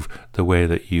improve the way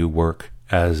that you work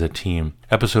as a team.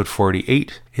 Episode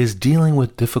 48 is dealing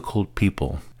with difficult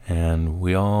people. And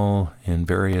we all, in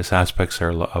various aspects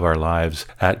of our lives,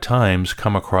 at times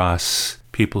come across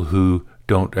people who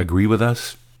don't agree with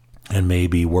us and may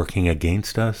be working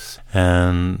against us.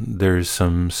 And there's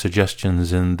some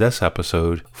suggestions in this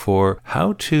episode for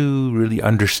how to really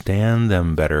understand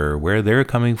them better, where they're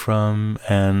coming from,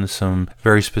 and some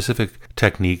very specific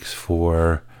techniques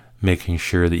for making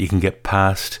sure that you can get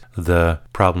past the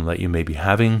problem that you may be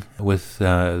having with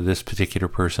this particular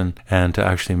person, and to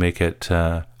actually make it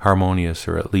harmonious,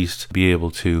 or at least be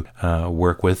able to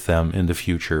work with them in the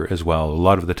future as well. A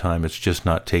lot of the time it's just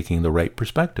not taking the right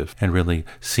perspective and really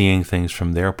seeing things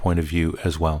from their point of view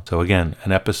as well. So again,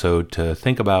 an episode to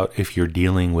think about if you're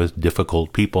dealing with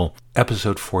difficult people.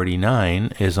 Episode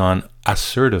 49 is on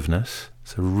assertiveness.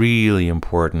 It's a really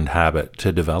important habit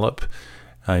to develop.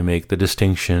 I make the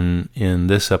distinction in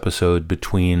this episode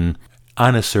between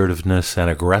unassertiveness and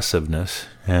aggressiveness,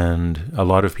 and a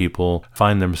lot of people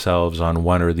find themselves on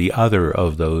one or the other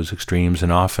of those extremes.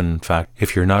 And often, in fact,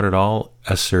 if you're not at all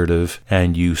assertive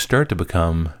and you start to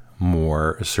become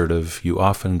more assertive, you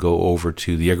often go over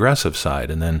to the aggressive side,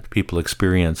 and then people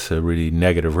experience a really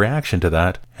negative reaction to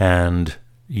that. And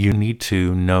you need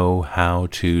to know how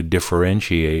to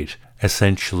differentiate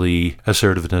essentially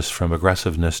assertiveness from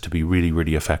aggressiveness to be really,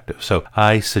 really effective. So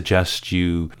I suggest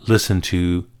you listen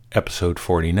to episode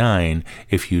 49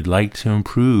 if you'd like to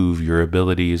improve your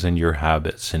abilities and your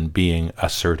habits in being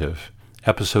assertive.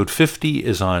 Episode 50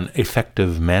 is on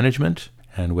effective management,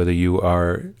 and whether you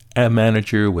are a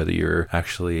manager, whether you're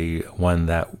actually one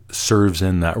that serves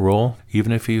in that role,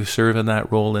 even if you serve in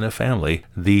that role in a family,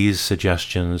 these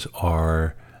suggestions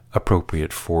are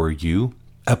appropriate for you.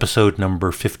 Episode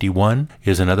number 51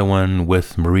 is another one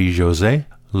with Marie-Josée,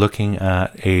 looking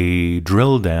at a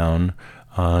drill down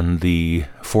on the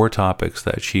 4 topics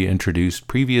that she introduced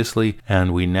previously,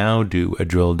 and we now do a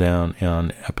drill down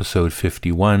on episode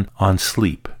 51 on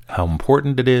sleep, how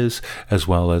important it is, as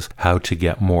well as how to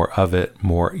get more of it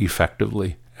more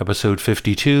effectively. Episode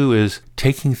 52 is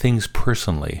taking things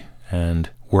personally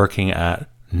and working at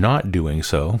not doing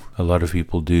so. A lot of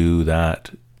people do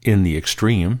that in the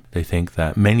extreme. They think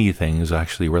that many things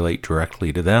actually relate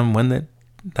directly to them when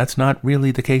that's not really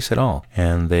the case at all.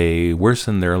 And they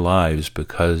worsen their lives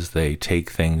because they take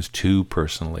things too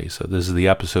personally. So this is the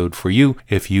episode for you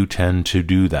if you tend to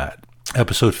do that.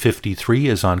 Episode 53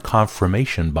 is on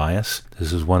confirmation bias.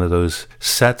 This is one of those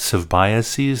sets of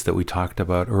biases that we talked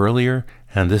about earlier.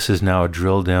 And this is now a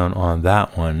drill down on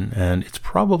that one. And it's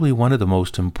probably one of the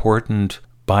most important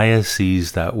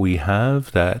biases that we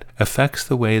have that affects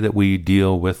the way that we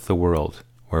deal with the world,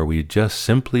 where we just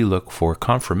simply look for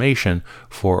confirmation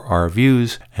for our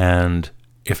views. And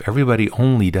if everybody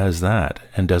only does that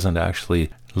and doesn't actually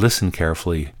listen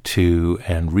carefully to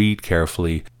and read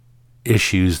carefully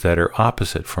issues that are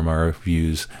opposite from our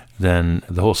views, then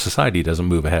the whole society doesn't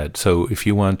move ahead. So if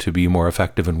you want to be more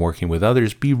effective in working with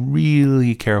others, be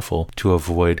really careful to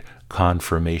avoid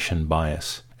confirmation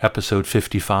bias. Episode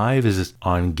 55 is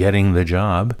on getting the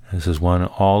job. This is one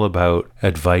all about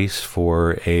advice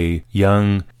for a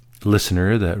young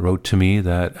listener that wrote to me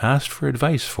that asked for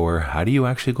advice for how do you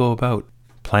actually go about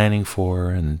planning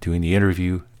for and doing the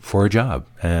interview for a job,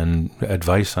 and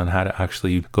advice on how to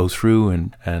actually go through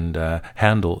and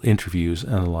handle interviews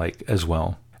and the like as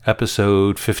well.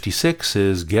 Episode 56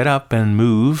 is Get Up and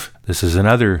Move. This is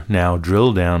another now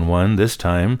drill down one, this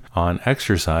time on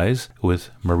exercise with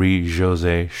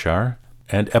Marie-Josée Char.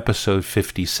 And episode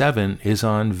 57 is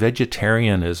on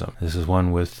vegetarianism. This is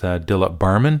one with Dilip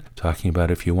Barman, talking about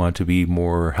if you want to be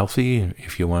more healthy,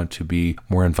 if you want to be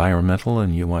more environmental,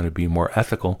 and you want to be more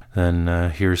ethical, then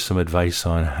here's some advice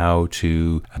on how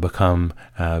to become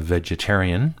a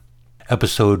vegetarian.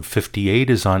 Episode 58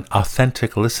 is on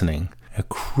authentic listening. A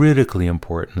critically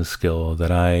important skill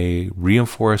that I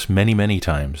reinforce many, many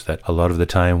times, that a lot of the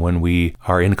time when we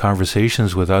are in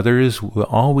conversations with others,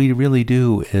 all we really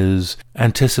do is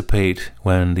anticipate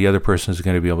when the other person is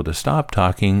going to be able to stop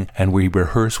talking, and we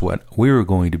rehearse what we're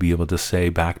going to be able to say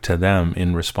back to them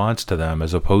in response to them,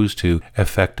 as opposed to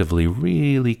effectively,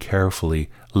 really carefully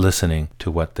listening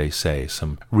to what they say.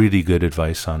 Some really good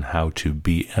advice on how to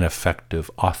be an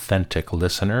effective, authentic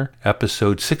listener.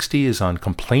 Episode 60 is on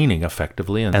complaining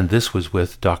effectively, and this was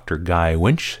with Dr. Guy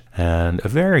Winch, and a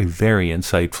very, very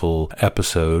insightful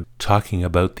episode talking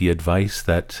about the advice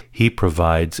that he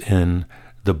provides in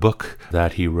the book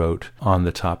that he wrote on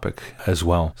the topic as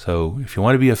well. So if you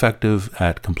want to be effective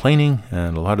at complaining,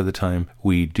 and a lot of the time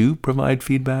we do provide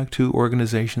feedback to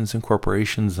organizations and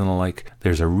corporations and the like,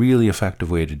 there's a really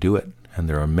effective way to do it. And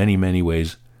there are many, many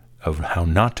ways of how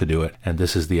not to do it. And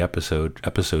this is the episode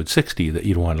 60, that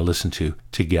you'd want to listen to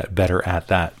get better at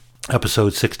that.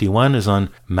 Episode 61 is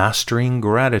on mastering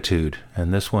gratitude.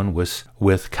 And this one was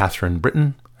with Catherine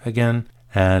Britton again.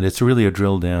 And it's really a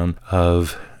drill down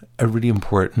of a really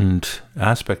important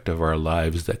aspect of our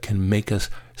lives that can make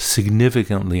us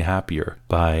significantly happier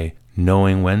by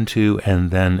knowing when to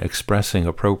and then expressing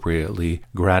appropriately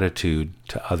gratitude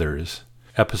to others.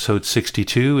 Episode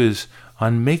 62 is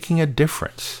on making a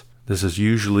difference. This is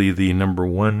usually the number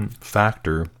one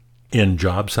factor in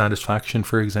job satisfaction,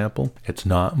 for example. It's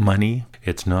not money.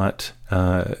 It's not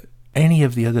any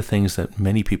of the other things that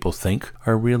many people think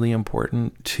are really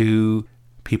important to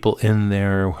people in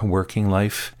their working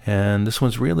life. And this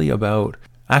one's really about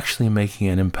actually making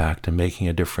an impact and making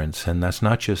a difference. And that's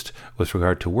not just with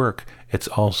regard to work, it's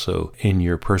also in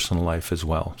your personal life as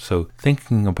well. So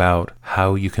thinking about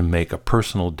how you can make a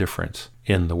personal difference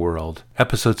in the world.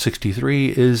 Episode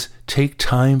 63 is Take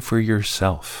Time for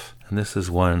Yourself. And this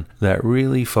is one that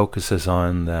really focuses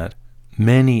on that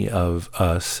many of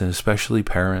us, and especially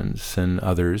parents and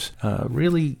others,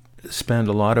 really spend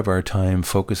a lot of our time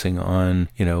focusing on,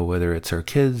 whether it's our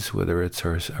kids, whether it's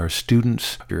our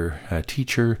students, your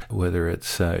teacher, whether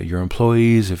it's your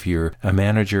employees, if you're a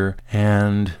manager,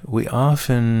 and we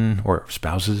often, or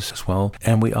spouses as well,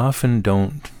 and we often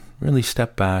don't really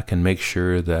step back and make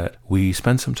sure that we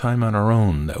spend some time on our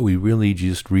own, that we really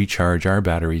just recharge our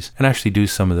batteries and actually do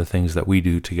some of the things that we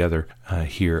do together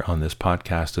here on this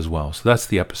podcast as well. So that's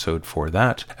the episode for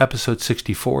that. Episode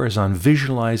 64 is on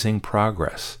visualizing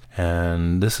progress.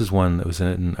 And this is one that was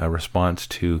in a response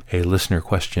to a listener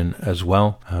question as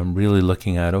well. I'm really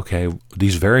looking at, okay,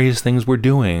 these various things we're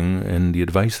doing and the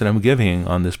advice that I'm giving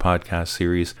on this podcast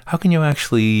series, how can you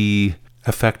actually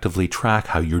effectively track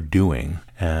how you're doing,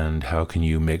 and how can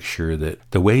you make sure that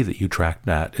the way that you track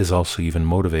that is also even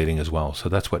motivating as well. So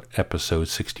that's what episode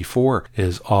 64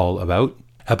 is all about.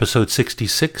 Episode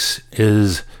 66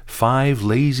 is 5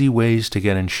 lazy ways to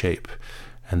get in shape.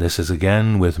 And this is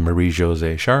again with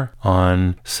Marie-Josée Char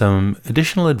on some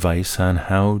additional advice on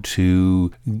how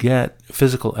to get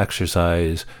physical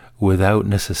exercise without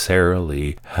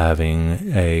necessarily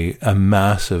having a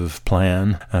massive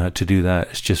plan to do that.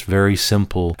 It's just very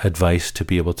simple advice to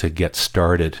be able to get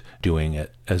started doing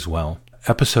it as well.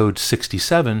 Episode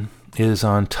 67 is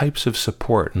on types of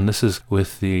support, and this is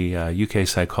with the UK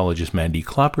psychologist Mandy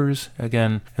Kloppers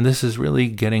again, and this is really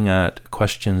getting at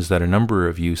questions that a number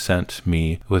of you sent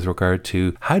me with regard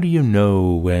to how do you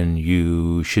know when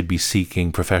you should be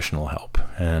seeking professional help.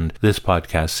 And this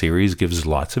podcast series gives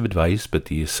lots of advice, but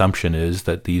the assumption is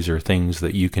that these are things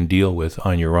that you can deal with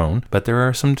on your own, but there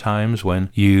are some times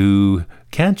when you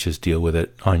can't just deal with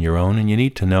it on your own, and you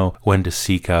need to know when to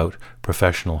seek out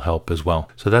professional help as well.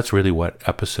 So that's really what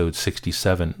episode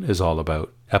 67 is all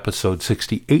about. Episode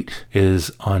 68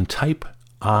 is on type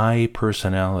I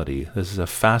personality. This is a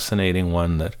fascinating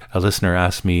one that a listener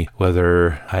asked me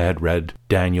whether I had read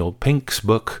Daniel Pink's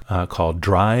book called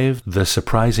Drive, The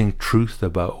Surprising Truth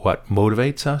About What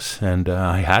Motivates Us, and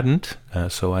I hadn't,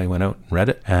 so I went out and read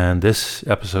it. And this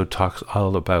episode talks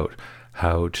all about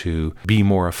how to be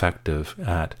more effective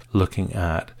at looking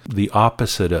at the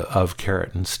opposite of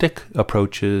carrot and stick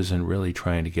approaches and really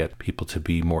trying to get people to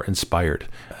be more inspired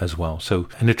as well. So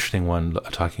an interesting one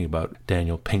talking about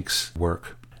Daniel Pink's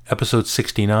work. Episode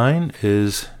 69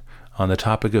 is on the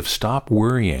topic of stop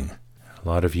worrying. A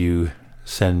lot of you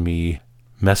send me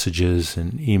messages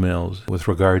and emails with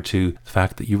regard to the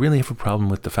fact that you really have a problem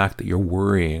with the fact that you're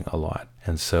worrying a lot.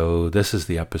 And so this is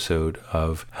the episode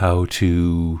of how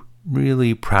to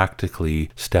really practically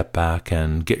step back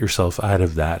and get yourself out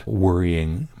of that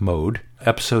worrying mode.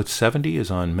 Episode 70 is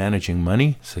on managing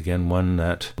money. It's again one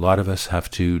that a lot of us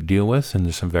have to deal with, and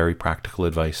there's some very practical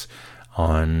advice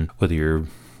on whether you're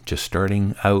just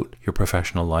starting out your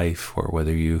professional life or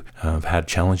whether you have had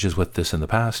challenges with this in the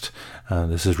past.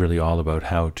 This is really all about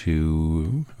how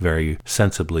to very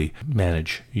sensibly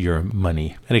manage your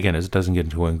money. And again, it doesn't get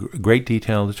into great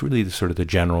detail. It's really the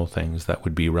general things that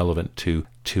would be relevant to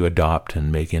adopt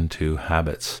and make into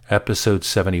habits. Episode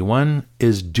 71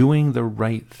 is doing the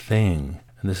right thing.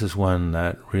 And this is one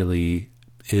that really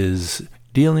is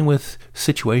dealing with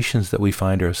situations that we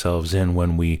find ourselves in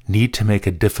when we need to make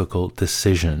a difficult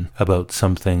decision about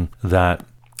something that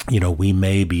we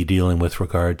may be dealing with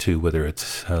regard to whether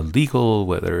it's legal,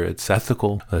 whether it's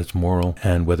ethical, whether it's moral,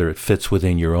 and whether it fits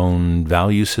within your own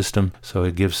value system. So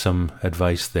it gives some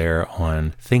advice there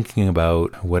on thinking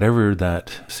about whatever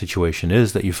that situation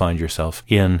is that you find yourself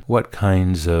in, what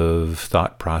kinds of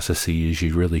thought processes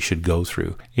you really should go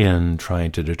through in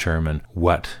trying to determine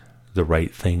what the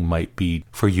right thing might be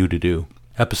for you to do.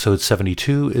 Episode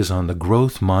 72 is on the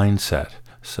growth mindset.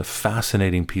 It's a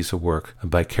fascinating piece of work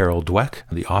by Carol Dweck,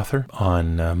 the author,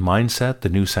 on Mindset, The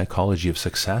New Psychology of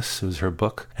Success. It was her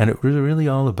book. And it was really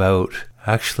all about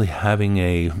actually having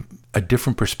a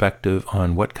different perspective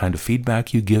on what kind of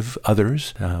feedback you give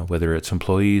others, whether it's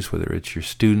employees, whether it's your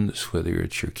students, whether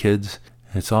it's your kids.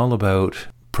 It's all about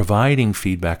providing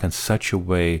feedback in such a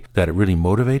way that it really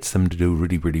motivates them to do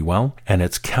really, really well. And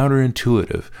it's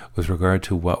counterintuitive with regard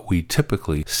to what we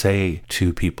typically say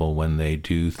to people when they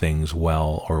do things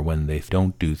well or when they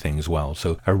don't do things well.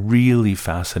 So a really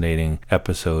fascinating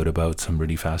episode about some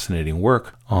really fascinating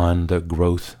work on the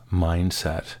growth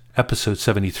mindset. Episode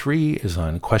 73 is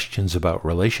on questions about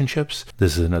relationships.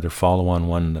 This is another follow-on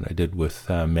one that I did with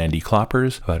Mandy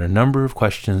Kloppers about a number of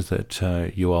questions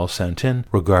that you all sent in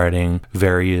regarding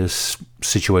various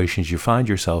situations you find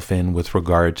yourself in with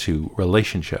regard to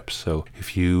relationships. So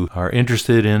if you are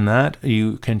interested in that,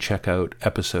 you can check out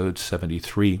episode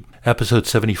 73. Episode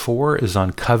 74 is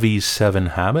on Covey's 7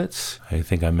 Habits. I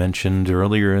think I mentioned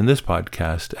earlier in this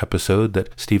podcast episode that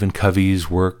Stephen Covey's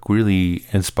work really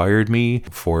inspired me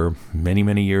for many,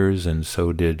 many years, and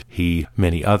so did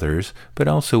many others, but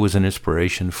also was an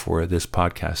inspiration for this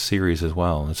podcast series as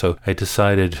well. And so I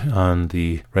decided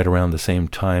right around the same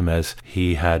time as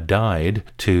he had died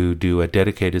to do a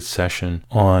dedicated session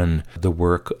on the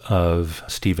work of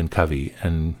Stephen Covey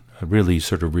and really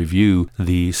sort of review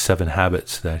the 7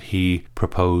 habits that he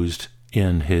proposed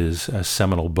in his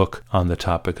seminal book on the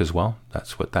topic as well.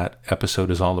 That's what that episode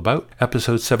is all about.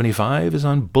 Episode 75 is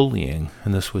on bullying,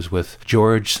 and this was with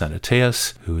George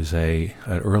Sanateas, who is an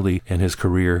early in his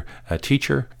career a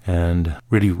teacher and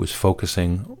really was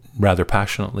focusing rather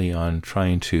passionately on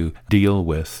trying to deal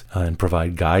with and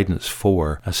provide guidance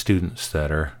for students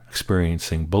that are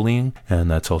experiencing bullying,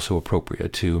 and that's also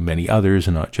appropriate to many others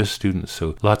and not just students.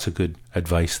 So lots of good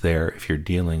advice there if you're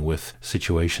dealing with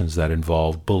situations that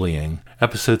involve bullying.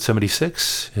 Episode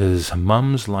 76 is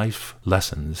Mum's Life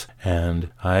Lessons, and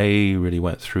I really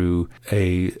went through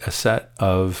a set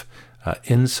of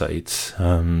insights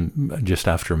just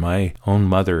after my own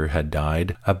mother had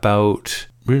died about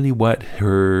really what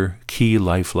her key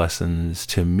life lessons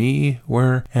to me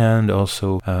were, and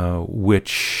also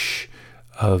which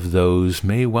of those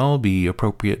may well be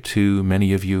appropriate to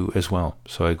many of you as well.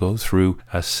 So I go through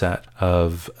a set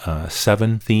of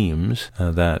 7 themes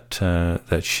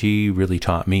that she really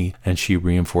taught me and she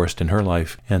reinforced in her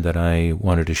life, and that I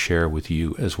wanted to share with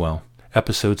you as well.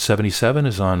 Episode 77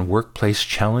 is on workplace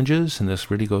challenges, and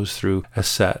this really goes through a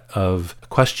set of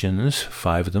questions,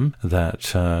 5 of them,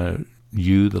 that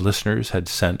you, the listeners, had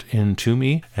sent in to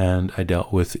me, and I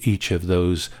dealt with each of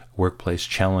those workplace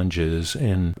challenges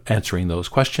in answering those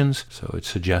questions. So it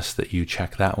suggests that you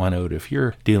check that one out if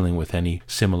you're dealing with any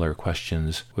similar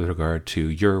questions with regard to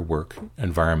your work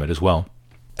environment as well.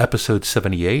 Episode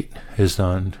 78 is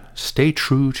on Stay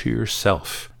True to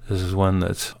Yourself. This is one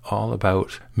that's all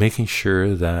about making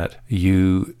sure that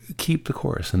you keep the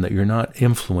course and that you're not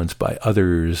influenced by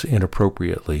others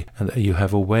inappropriately, and that you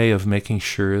have a way of making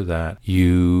sure that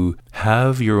you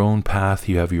have your own path,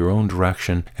 you have your own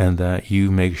direction, and that you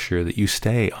make sure that you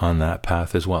stay on that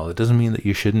path as well. It doesn't mean that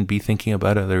you shouldn't be thinking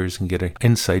about others and getting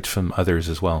insights from others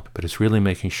as well, but it's really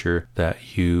making sure that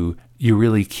you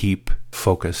really keep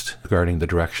focused regarding the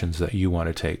directions that you want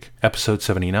to take. Episode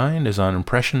 79 is on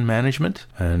impression management,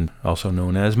 and also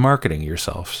known as marketing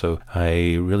yourself. So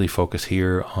I really focus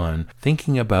here on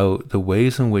thinking about the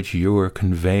ways in which you're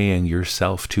conveying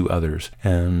yourself to others.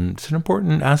 And it's an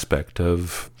important aspect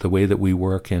of the way that we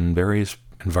work in various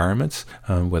environments,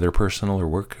 whether personal or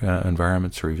work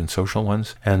environments or even social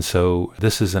ones. And so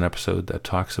this is an episode that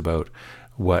talks about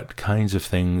what kinds of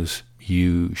things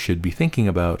you should be thinking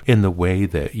about in the way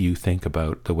that you think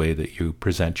about the way that you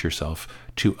present yourself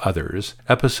to others.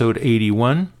 Episode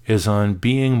 81 is on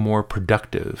being more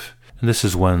productive. And this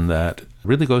is one that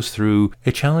really goes through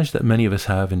a challenge that many of us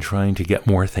have in trying to get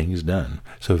more things done.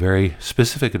 So very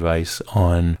specific advice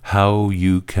on how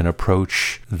you can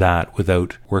approach that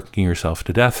without working yourself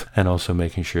to death, and also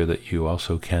making sure that you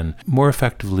also can more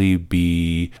effectively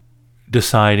be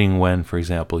deciding when, for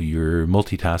example, you're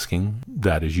multitasking.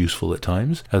 That is useful at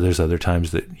times. There's other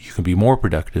times that you can be more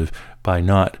productive by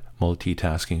not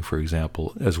multitasking, for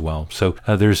example, as well. So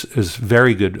there's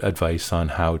very good advice on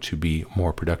how to be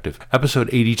more productive. Episode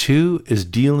 82 is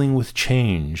dealing with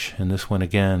change. And this one,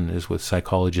 again, is with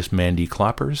psychologist Mandy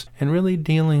Kloppers, and really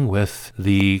dealing with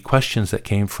the questions that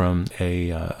came from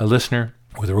a listener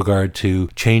with regard to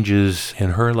changes in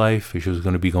her life. She was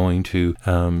going to be going to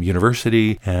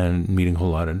university and meeting a whole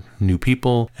lot of new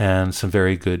people, and some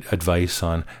very good advice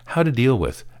on how to deal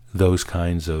with those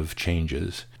kinds of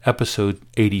changes. Episode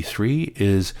 83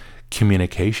 is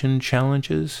communication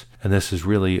challenges, and this is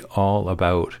really all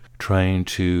about trying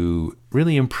to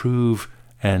really improve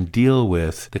and deal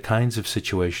with the kinds of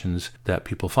situations that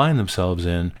people find themselves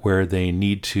in where they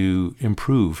need to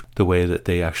improve the way that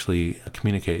they actually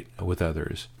communicate with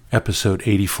others. Episode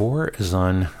 84 is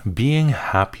on being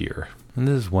happier. And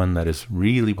this is one that is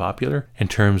really popular in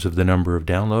terms of the number of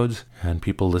downloads and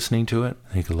people listening to it.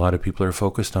 I think a lot of people are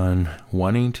focused on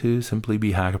wanting to simply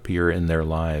be happier in their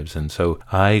lives. And so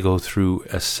I go through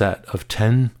a set of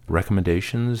 10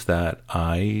 recommendations that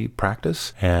I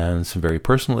practice, and some very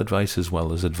personal advice, as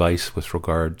well as advice with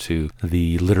regard to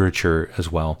the literature as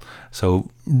well. So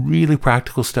really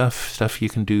practical stuff you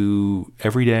can do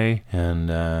every day. And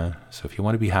so if you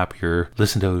want to be happier,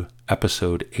 listen to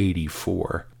episode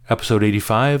 84. Episode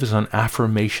 85 is on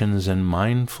affirmations and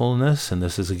mindfulness, and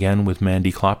this is again with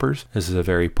Mandy Kloppers. This is a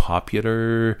very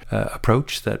popular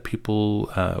approach that people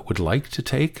would like to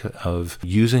take, of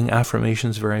using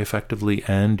affirmations very effectively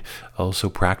and also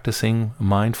practicing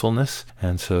mindfulness.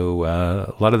 And so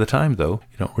a lot of the time, though,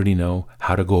 you don't really know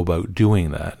how to go about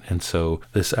doing that. And so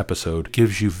this episode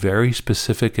gives you very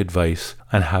specific advice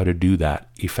on how to do that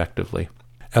effectively.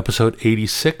 Episode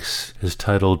 86 is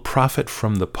titled Profit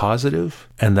from the Positive,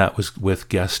 and that was with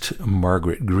guest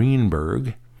Margaret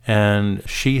Greenberg. And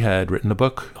she had written a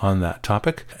book on that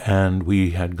topic, and we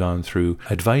had gone through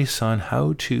advice on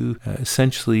how to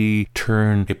essentially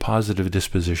turn a positive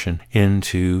disposition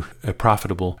into a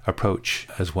profitable approach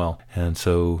as well. And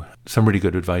so some really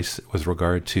good advice with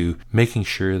regard to making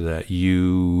sure that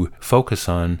you focus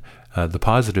on the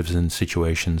positives in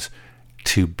situations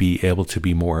to be able to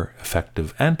be more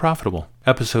effective and profitable.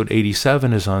 Episode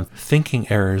 87 is on thinking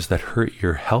errors that hurt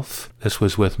your health. This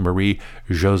was with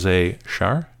Marie-Josée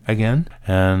Char. again,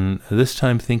 and this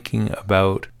time thinking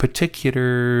about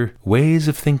particular ways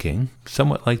of thinking,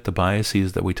 somewhat like the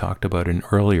biases that we talked about in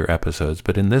earlier episodes,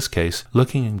 but in this case,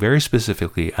 looking very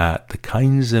specifically at the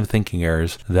kinds of thinking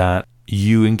errors that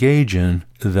you engage in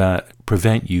that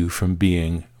prevent you from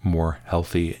being more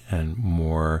healthy and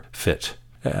more fit.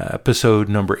 Episode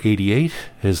number 88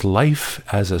 is Life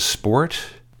as a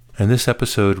Sport. And this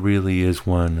episode really is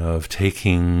one of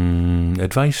taking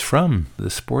advice from the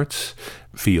sports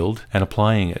field and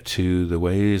applying it to the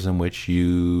ways in which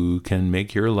you can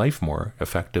make your life more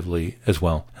effectively as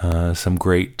well. Some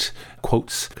great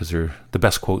quotes, because they're the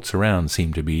best quotes around,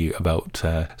 seem to be about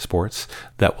sports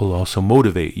that will also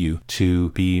motivate you to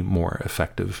be more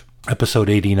effective. Episode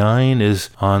 89 is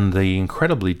on the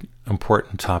incredibly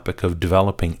important topic of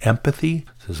developing empathy.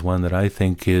 This is one that I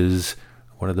think is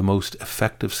one of the most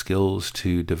effective skills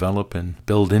to develop and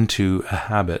build into a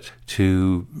habit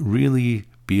to really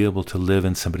be able to live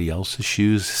in somebody else's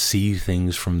shoes, see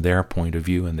things from their point of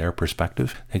view and their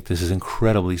perspective. I think this is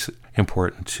incredibly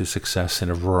important to success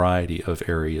in a variety of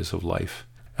areas of life.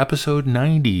 Episode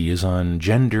 90 is on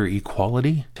gender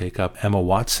equality. Take up Emma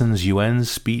Watson's UN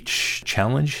speech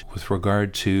challenge with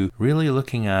regard to really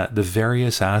looking at the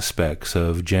various aspects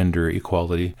of gender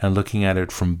equality and looking at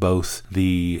it from both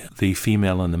the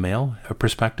female and the male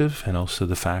perspective, and also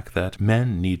the fact that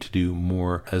men need to do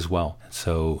more as well.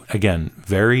 So again,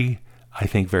 very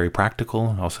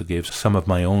practical. Also gave some of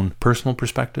my own personal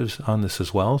perspectives on this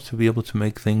as well to be able to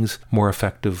make things more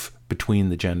effective between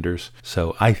the genders.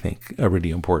 So I think a really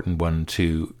important one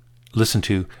to listen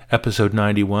to. Episode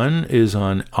 91 is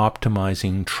on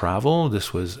optimizing travel.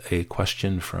 This was a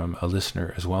question from a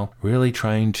listener as well. Really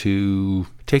trying to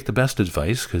take the best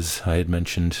advice, because I had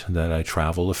mentioned that I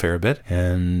travel a fair bit.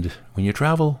 And when you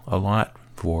travel a lot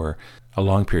for a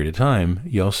long period of time,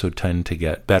 you also tend to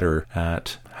get better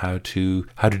at how to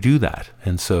do that.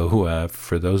 And so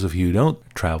for those of you who don't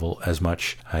travel as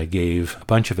much, I gave a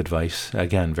bunch of advice,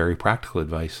 again, very practical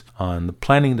advice on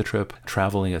planning the trip,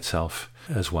 traveling itself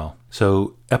as well.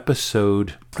 So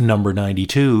episode number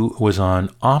 92 was on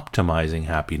optimizing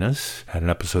happiness. Had an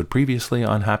episode previously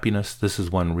on happiness. This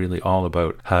is one really all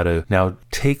about how to now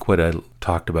take what I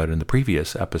talked about in the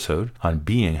previous episode on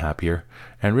being happier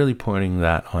and really putting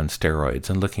that on steroids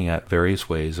and looking at various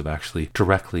ways of actually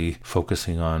directly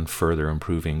focusing on further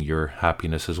improving your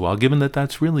happiness as well, given that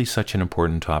that's really such an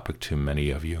important topic to many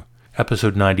of you.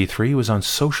 Episode 93 was on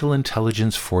social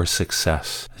intelligence for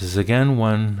success. This is again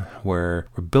one where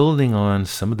we're building on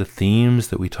some of the themes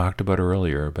that we talked about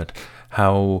earlier, but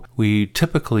how we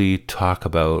typically talk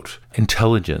about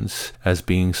intelligence as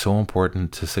being so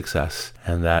important to success,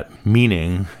 and that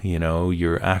meaning,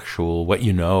 your actual, what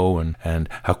you know, and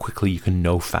how quickly you can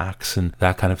know facts and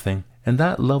that kind of thing. And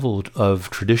that level of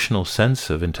traditional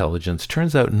sense of intelligence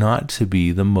turns out not to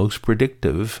be the most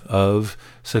predictive of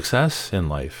success in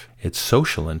life. It's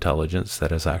social intelligence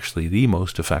that is actually the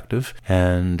most effective.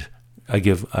 And I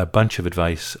give a bunch of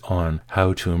advice on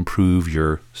how to improve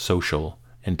your social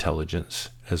intelligence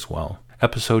as well.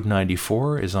 Episode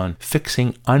 94 is on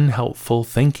fixing unhelpful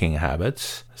thinking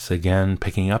habits. It's again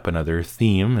picking up another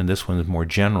theme, and this one is more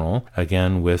general,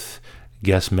 again with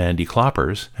guest Mandy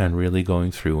Kloppers, and really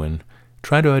going through and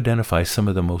try to identify some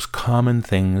of the most common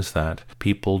things that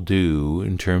people do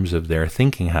in terms of their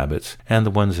thinking habits and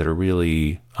the ones that are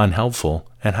really unhelpful,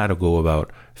 and how to go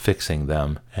about fixing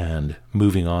them and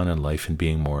moving on in life and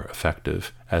being more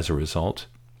effective as a result.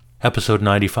 Episode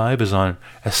 95 is on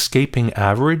escaping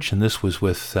average, and this was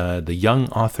with the young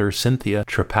author Cynthia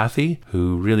Tripathi,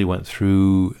 who really went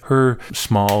through her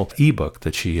small ebook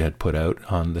that she had put out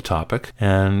on the topic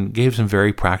and gave some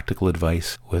very practical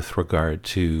advice with regard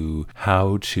to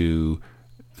how to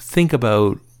think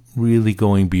about really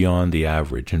going beyond the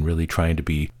average and really trying to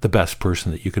be the best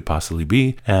person that you could possibly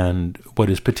be. And what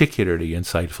is particularly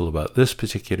insightful about this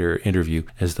particular interview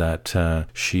is that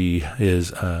she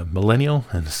is a millennial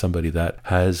and somebody that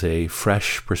has a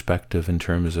fresh perspective in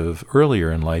terms of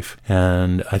earlier in life,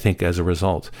 and I think as a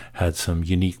result had some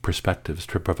unique perspectives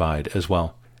to provide as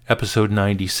well. Episode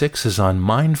 96 is on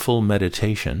mindful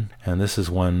meditation, and this is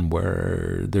one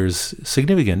where there's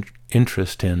significant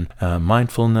interest in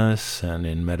mindfulness and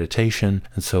in meditation,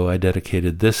 and so I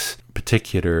dedicated this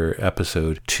particular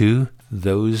episode to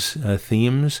those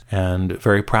themes and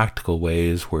very practical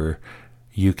ways where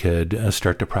you could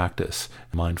start to practice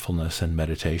mindfulness and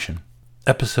meditation.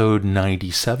 Episode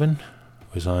 97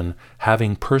 was on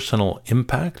having personal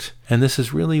impact. And this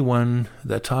is really one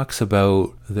that talks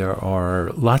about there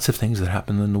are lots of things that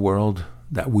happen in the world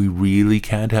that we really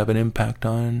can't have an impact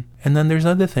on. And then there's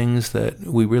other things that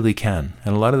we really can.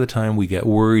 And a lot of the time we get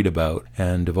worried about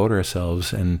and devote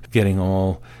ourselves and getting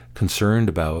all concerned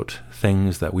about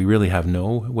things that we really have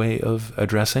no way of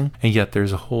addressing, and yet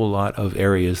there's a whole lot of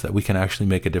areas that we can actually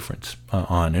make a difference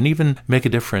on, and even make a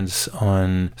difference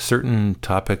on certain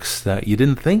topics that you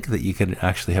didn't think that you could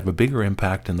actually have a bigger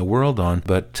impact in the world on,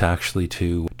 but actually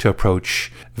to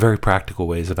approach very practical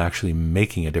ways of actually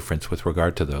making a difference with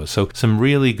regard to those. So some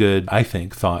really good, I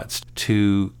think, thoughts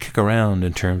to kick around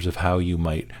in terms of how you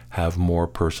might have more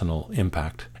personal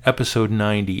impact. Episode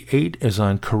 98 is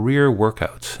on career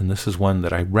workouts, and this is one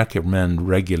that I recommend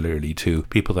regularly to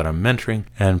people that I'm mentoring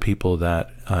and people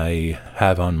that I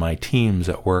have on my teams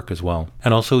at work as well,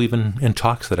 and also even in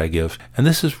talks that I give. And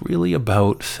this is really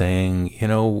about saying,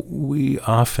 we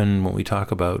often, when we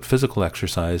talk about physical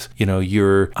exercise,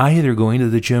 you're either going to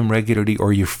the gym regularly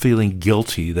or you're feeling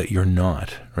guilty that you're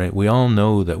not, right? We all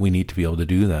know that we need to be able to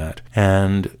do that.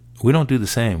 And we don't do the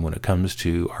same when it comes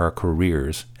to our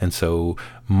careers. And so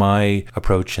my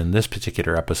approach in this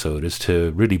particular episode is to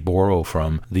really borrow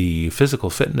from the physical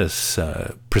fitness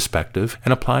perspective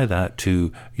and apply that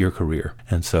to your career.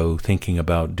 And so thinking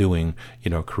about doing,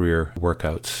 career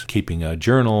workouts, keeping a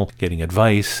journal, getting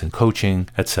advice and coaching,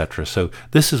 etc. So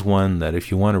this is one that if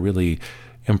you want to really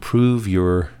improve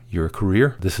your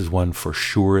career, this is one for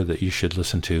sure that you should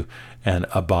listen to and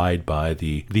abide by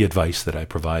the advice that I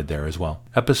provide there as well.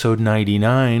 Episode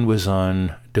 99 was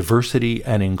on diversity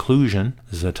and inclusion.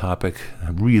 This is a topic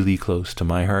really close to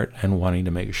my heart, and wanting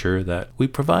to make sure that we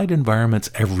provide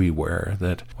environments everywhere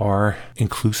that are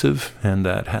inclusive and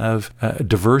that have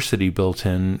diversity built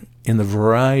in the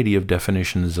variety of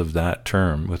definitions of that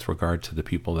term with regard to the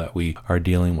people that we are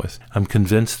dealing with. I'm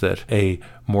convinced that a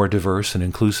more diverse and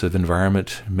inclusive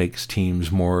environment makes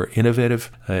teams more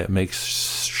innovative. It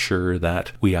makes sure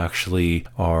that we actually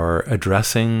are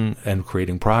addressing and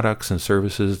creating products and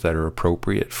services that are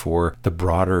appropriate for the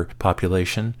broader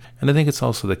population. And I think it's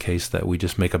also the case that we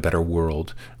just make a better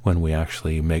world when we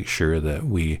actually make sure that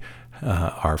we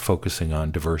are focusing on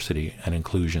diversity and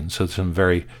inclusion. So some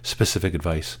very specific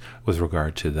advice with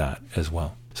regard to that as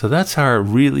well. So that's our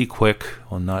really quick,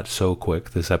 well, not so quick.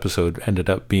 This episode ended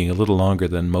up being a little longer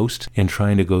than most in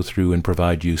trying to go through and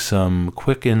provide you some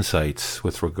quick insights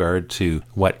with regard to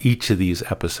what each of these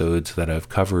episodes that I've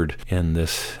covered in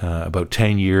this about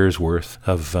 10 years worth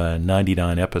of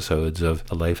 99 episodes of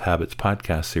the Life Habits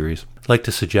podcast series. I'd like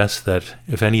to suggest that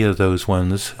if any of those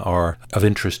ones are of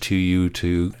interest to you,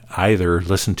 to either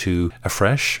listen to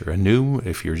afresh or anew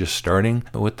if you're just starting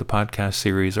with the podcast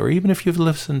series, or even if you've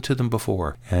listened to them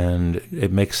before and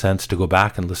it makes sense to go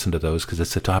back and listen to those because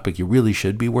it's a topic you really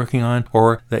should be working on,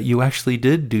 or that you actually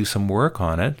did do some work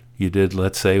on it. You did,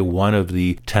 let's say, one of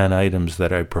the 10 items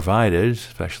that I provided,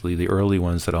 especially the early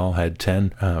ones that all had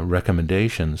 10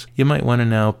 recommendations. You might want to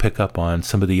now pick up on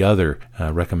some of the other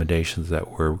recommendations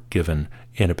that were given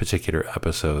in a particular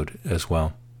episode as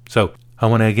well. So I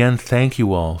want to again thank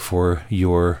you all for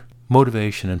your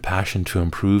motivation and passion to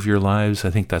improve your lives.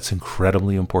 I think that's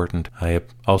incredibly important. I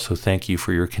also thank you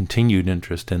for your continued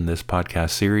interest in this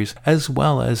podcast series, as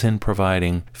well as in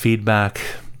providing feedback,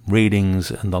 ratings,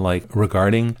 and the like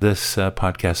regarding this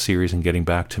podcast series and getting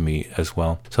back to me as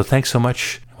well. So thanks so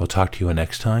much. We'll talk to you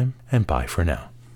next time, and bye for now.